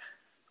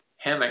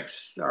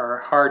hammocks are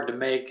hard to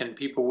make, and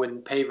people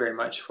wouldn't pay very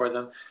much for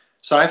them.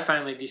 So I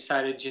finally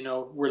decided,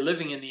 we're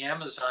living in the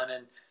Amazon,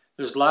 and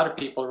there's a lot of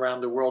people around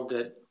the world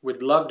that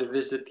would love to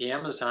visit the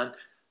Amazon.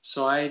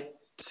 So I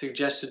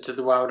suggested to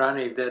the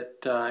Waorani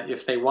that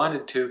if they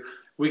wanted to,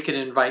 we could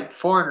invite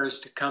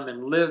foreigners to come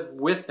and live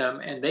with them,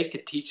 and they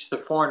could teach the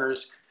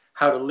foreigners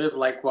how to live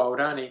like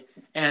Waorani,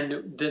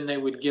 and then they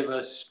would give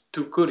us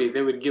tukuri,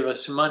 they would give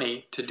us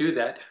money to do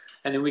that.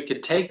 And then we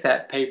could take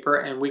that paper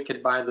and we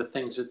could buy the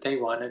things that they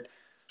wanted.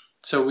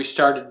 So we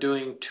started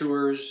doing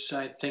tours,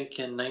 I think,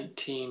 in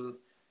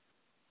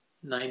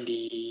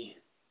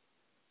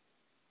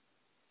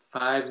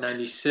 1995,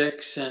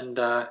 96, and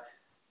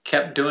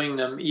kept doing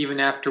them even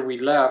after we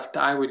left.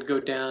 I would go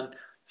down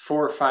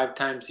 4 or 5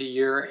 times a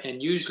year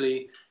and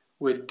usually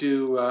would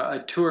do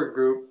a tour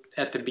group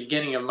at the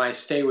beginning of my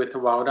stay with the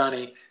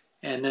Waorani.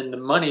 And then the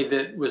money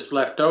that was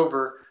left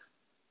over,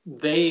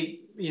 they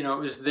it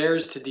was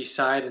theirs to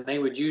decide, and they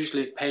would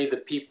usually pay the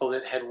people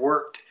that had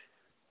worked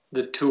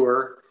the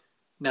tour.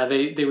 Now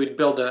they would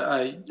build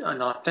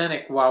an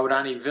authentic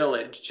Waorani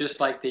village, just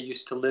like they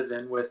used to live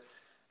in, with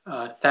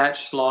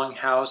thatched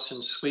longhouse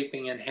and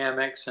sleeping in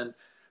hammocks and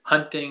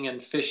hunting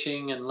and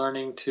fishing and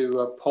learning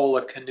to pole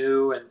a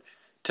canoe and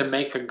to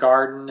make a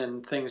garden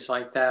and things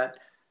like that,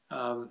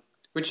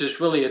 which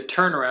is really a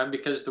turnaround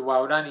because the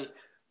Waorani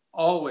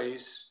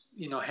always,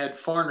 had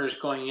foreigners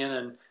going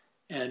in,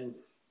 and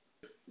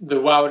the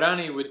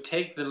Waorani would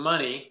take the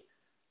money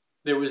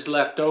that was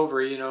left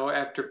over,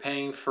 after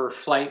paying for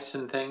flights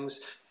and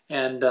things.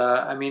 And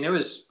it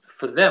was,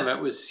 for them,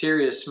 it was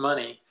serious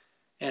money.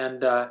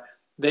 And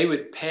they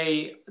would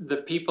pay the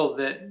people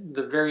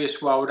the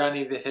various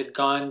Waorani that had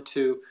gone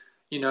to,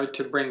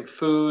 to bring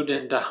food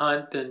and to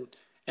hunt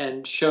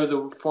and show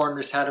the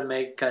foreigners how to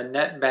make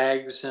net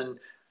bags and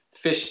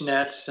fish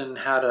nets and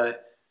how to,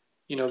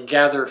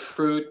 gather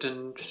fruit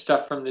and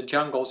stuff from the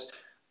jungles.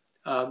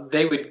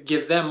 They would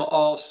give them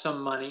all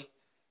some money,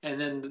 and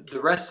then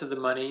the rest of the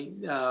money,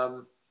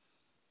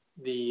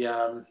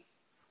 the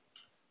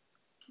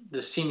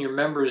senior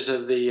members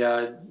of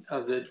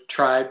the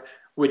tribe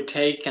would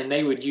take, and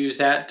they would use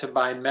that to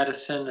buy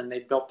medicine, and they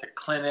built a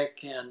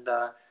clinic, and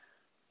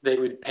they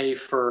would pay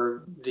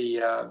for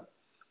the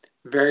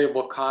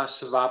variable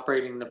costs of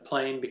operating the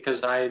plane,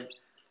 because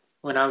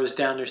when I was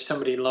down there,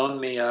 somebody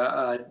loaned me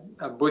a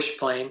bush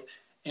plane,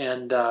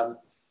 and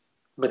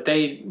but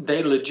they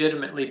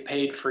legitimately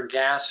paid for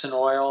gas and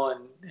oil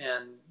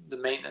and the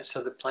maintenance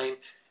of the plane,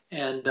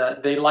 and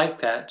they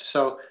liked that.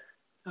 So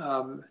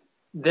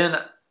then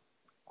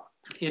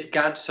it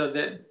got so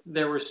that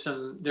there was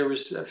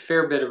a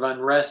fair bit of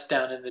unrest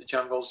down in the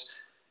jungles.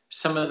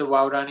 Some of the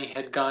Waorani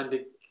had gone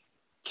to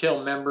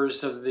kill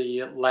members of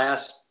the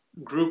last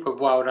group of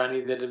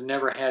Waorani that have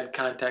never had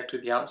contact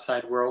with the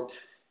outside world,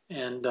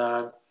 and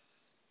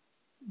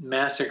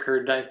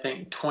massacred, I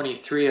think,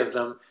 23 of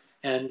them.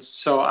 And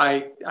so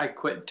I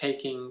quit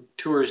taking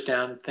tours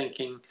down,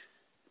 thinking,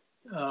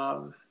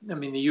 the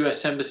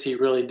U.S. Embassy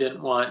really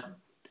didn't want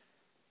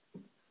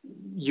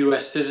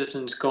U.S.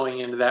 citizens going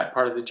into that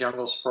part of the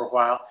jungles for a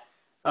while.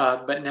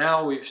 But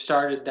now we've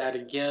started that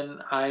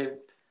again. I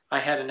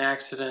had an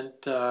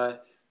accident a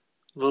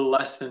little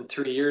less than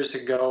 3 years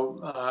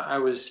ago. I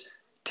was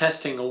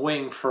testing a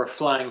wing for a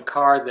flying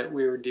car that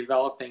we were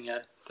developing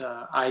at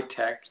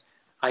ITEC,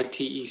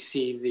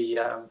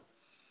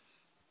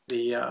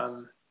 the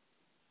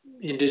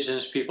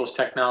Indigenous Peoples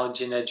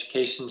Technology and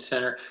Education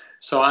Center.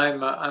 So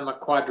I'm a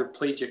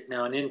quadriplegic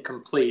now and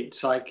incomplete,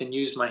 so I can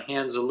use my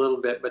hands a little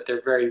bit, but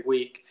they're very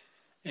weak.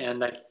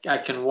 And I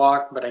can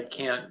walk, but I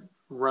can't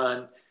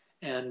run.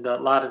 And a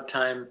lot of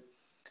time,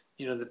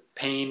 the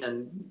pain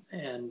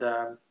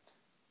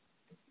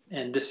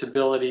and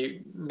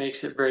disability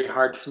makes it very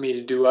hard for me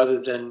to do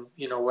other than,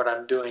 what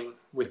I'm doing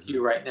with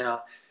you right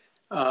now.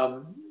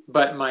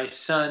 But my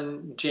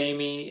son,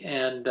 Jamie,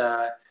 and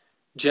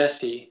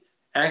Jesse,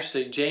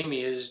 actually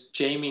Jamie is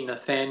Jamie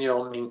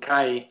Nathaniel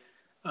Minkai.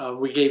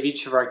 We gave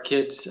each of our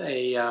kids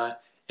an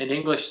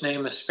English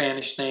name, a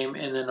Spanish name,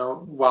 and then a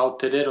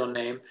Wauterero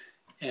name.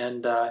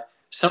 And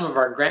some of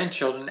our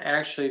grandchildren,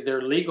 actually,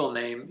 their legal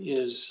name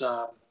is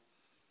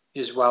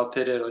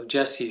Wauterero,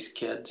 Jesse's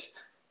kids.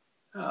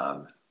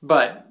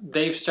 But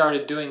they've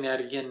started doing that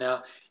again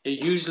now. It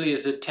usually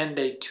is a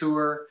 10-day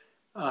tour.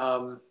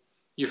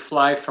 You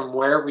fly from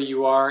wherever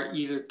you are,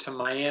 either to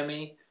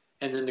Miami,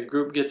 and then the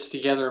group gets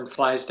together and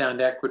flies down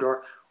to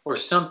Ecuador. Or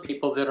some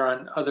people that are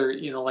on other,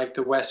 like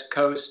the West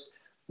Coast,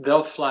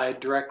 they'll fly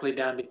directly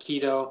down to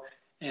Quito.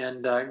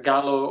 And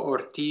Galo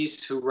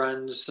Ortiz, who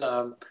runs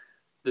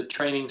the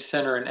training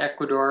center in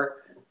Ecuador,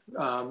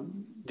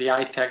 the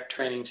ITEC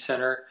training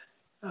center,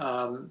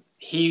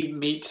 he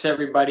meets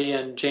everybody,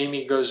 and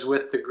Jamie goes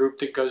with the group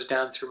that goes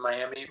down through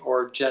Miami,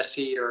 or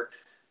Jesse or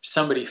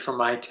somebody from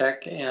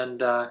ITEC.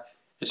 And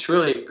it's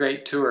really a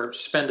great tour.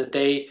 Spend a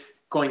day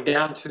going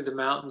down through the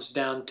mountains,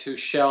 down to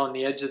Shell on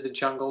the edge of the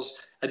jungles,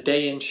 a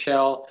day in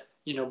Shell,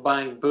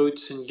 buying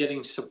boots and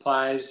getting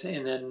supplies,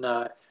 and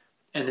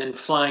then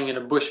flying in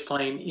a bush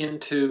plane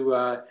into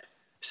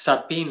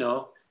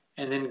Sapino,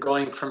 and then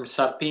going from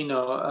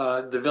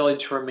Sapino, the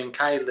village where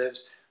Minkai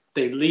lives.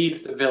 They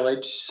leave the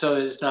village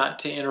so as not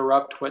to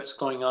interrupt what's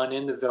going on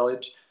in the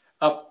village.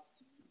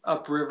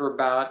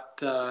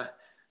 Upriver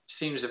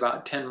seems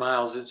about 10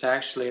 miles. It's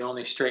actually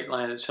only straight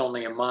line. It's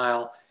only a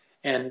mile.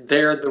 And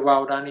there the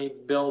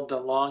Waorani build a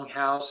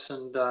longhouse,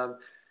 and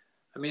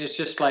it's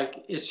just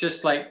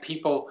like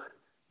people.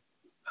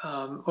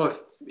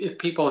 If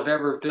people have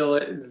ever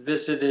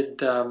visited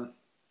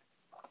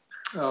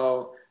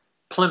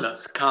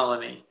Plymouth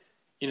Colony,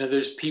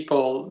 there's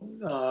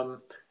people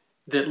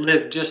that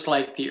live just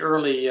like the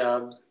early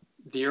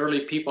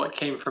people that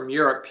came from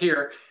Europe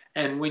here.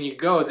 And when you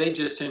go, they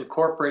just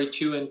incorporate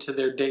you into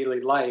their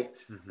daily life.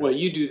 Mm-hmm. Well,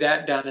 you do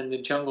that down in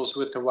the jungles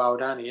with the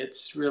Waorani.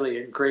 It's really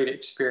a great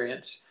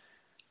experience.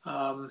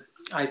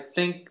 I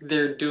think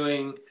they're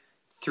doing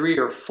 3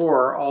 or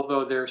 4,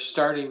 although they're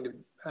starting to.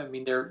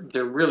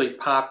 They're really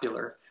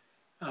popular.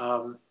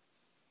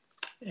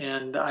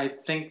 and I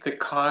think the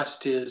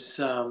cost is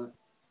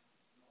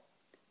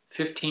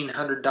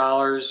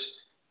 $1,500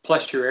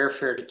 plus your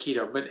airfare to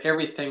Quito. But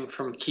everything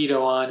from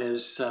Quito on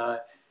is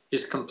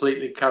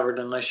completely covered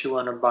unless you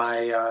want to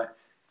buy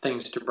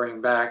things to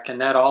bring back, and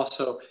that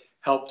also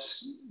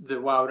helps the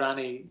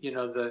Waorani.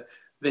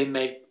 They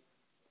make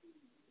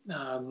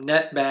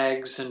net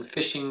bags and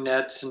fishing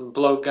nets and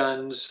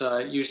blowguns,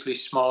 usually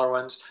smaller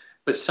ones,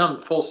 but some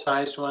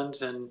full-sized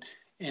ones, and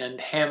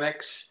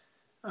hammocks.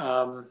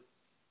 And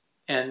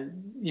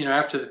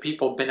after the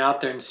people have been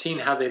out there and seen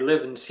how they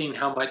live and seen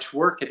how much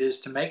work it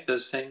is to make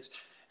those things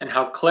and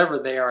how clever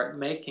they are at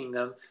making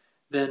them,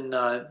 then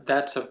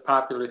that's a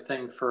popular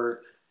thing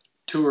for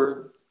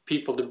tour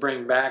people to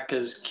bring back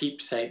as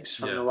keepsakes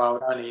from the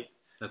Waorani.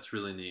 That's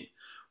really neat.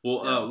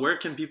 Well, where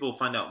can people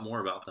find out more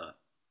about that?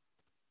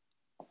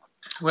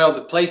 Well,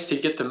 the place to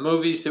get the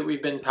movies that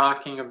we've been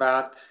talking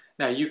about.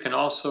 Now, you can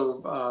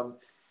also,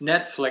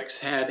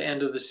 Netflix had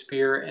End of the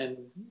Spear and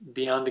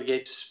Beyond the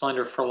Gates of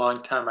Splendor for a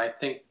long time. I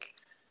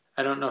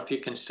don't know if you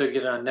can still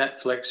get it on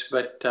Netflix,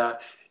 but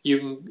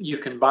you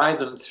can buy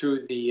them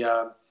through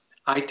the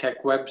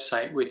ITEC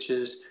website, which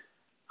is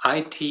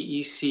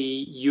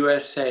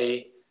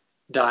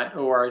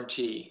itecusa.org.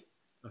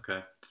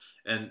 Okay.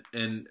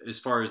 And as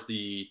far as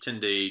the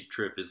 10-day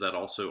trip, is that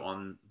also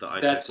on the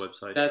ITEC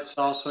website? That's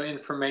also,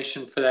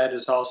 information for that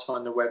is also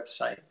on the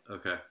website.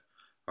 Okay.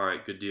 All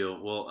right. Good deal.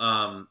 Well,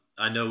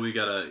 I know we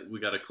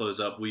gotta close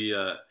up.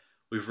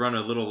 We've run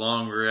a little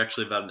long. We're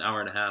actually about an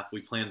hour and a half.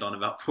 We planned on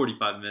about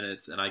 45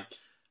 minutes, and I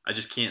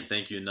just can't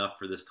thank you enough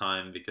for this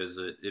time because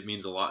it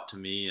means a lot to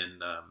me.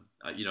 And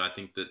I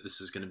think that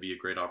this is going to be a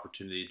great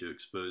opportunity to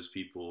expose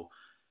people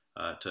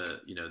to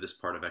this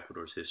part of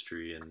Ecuador's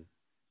history. And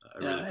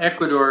really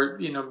Ecuador,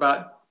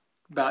 about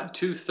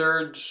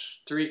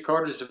 2/3,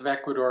 3/4 of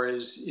Ecuador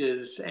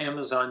is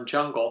Amazon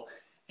jungle,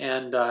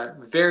 and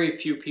very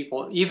few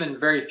people, even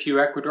very few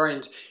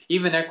Ecuadorians,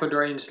 even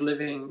Ecuadorians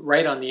living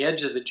right on the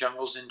edge of the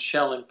jungles in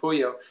Shell and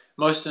Puyo,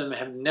 most of them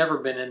have never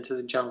been into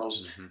the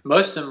jungles. Mm-hmm.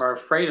 Most of them are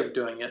afraid of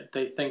doing it.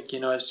 They think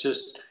it's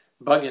just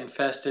bug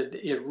infested.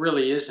 It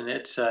really isn't.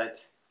 It's a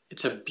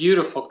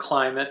beautiful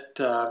climate.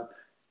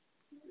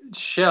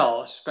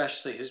 Shell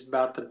especially is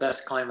about the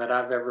best climate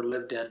I've ever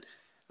lived in.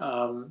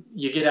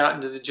 You get out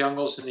into the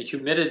jungles and the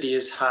humidity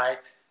is high,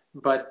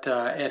 but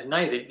at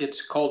night it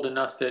gets cold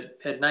enough that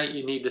at night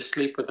you need to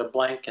sleep with a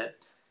blanket.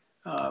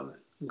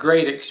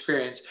 Great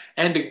experience.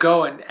 And to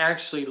go and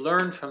actually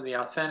learn from the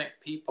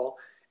authentic people.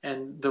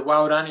 And the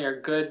Waorani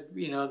are good.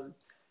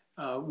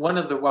 One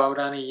of the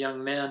Waorani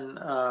young men,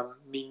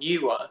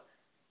 Miniwa,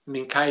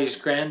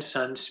 Minkai's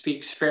grandson,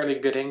 speaks fairly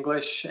good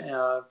English,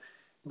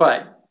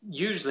 but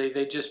usually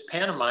they just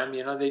pantomime,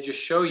 they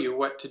just show you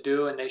what to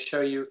do, and they show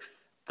you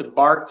the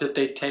bark that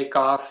they take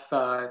off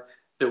the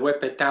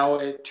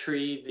wepetawe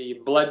tree, the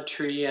blood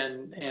tree,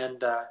 and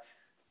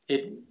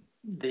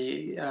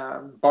the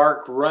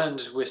bark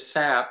runs with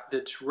sap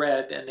that's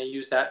red, and they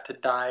use that to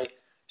dye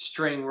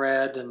string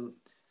red, and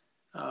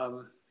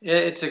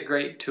it's a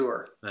great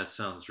tour. That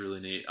sounds really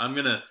neat.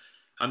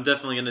 I'm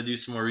definitely gonna do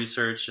some more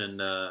research, and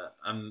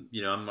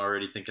I'm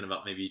already thinking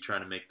about maybe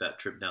trying to make that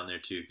trip down there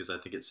too, because I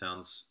think it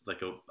sounds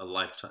like a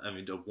lifetime. I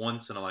mean, a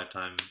once in a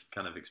lifetime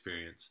kind of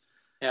experience.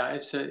 Yeah,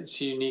 it's a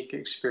unique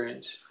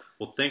experience.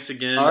 Well, thanks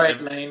again. All right,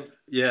 Lane.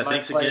 Yeah,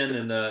 thanks again,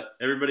 and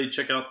everybody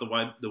check out the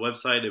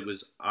website. It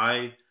was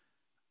can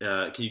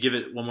you give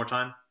it one more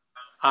time?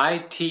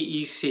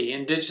 ITEC,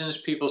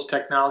 Indigenous Peoples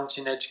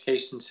Technology and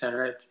Education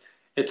Center.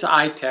 It's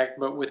ITEC,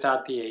 but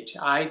without the H.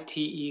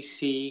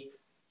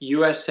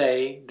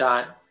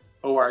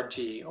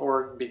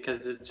 ITECUSA.org,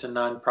 because it's a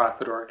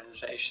nonprofit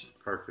organization.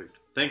 Perfect.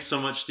 Thanks so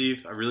much,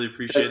 Steve. I really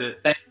appreciate it.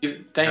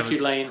 Thank you,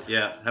 Lane.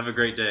 Yeah, have a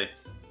great day.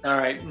 All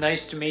right.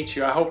 Nice to meet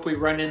you. I hope we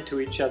run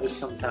into each other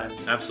sometime.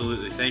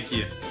 Absolutely. Thank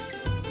you.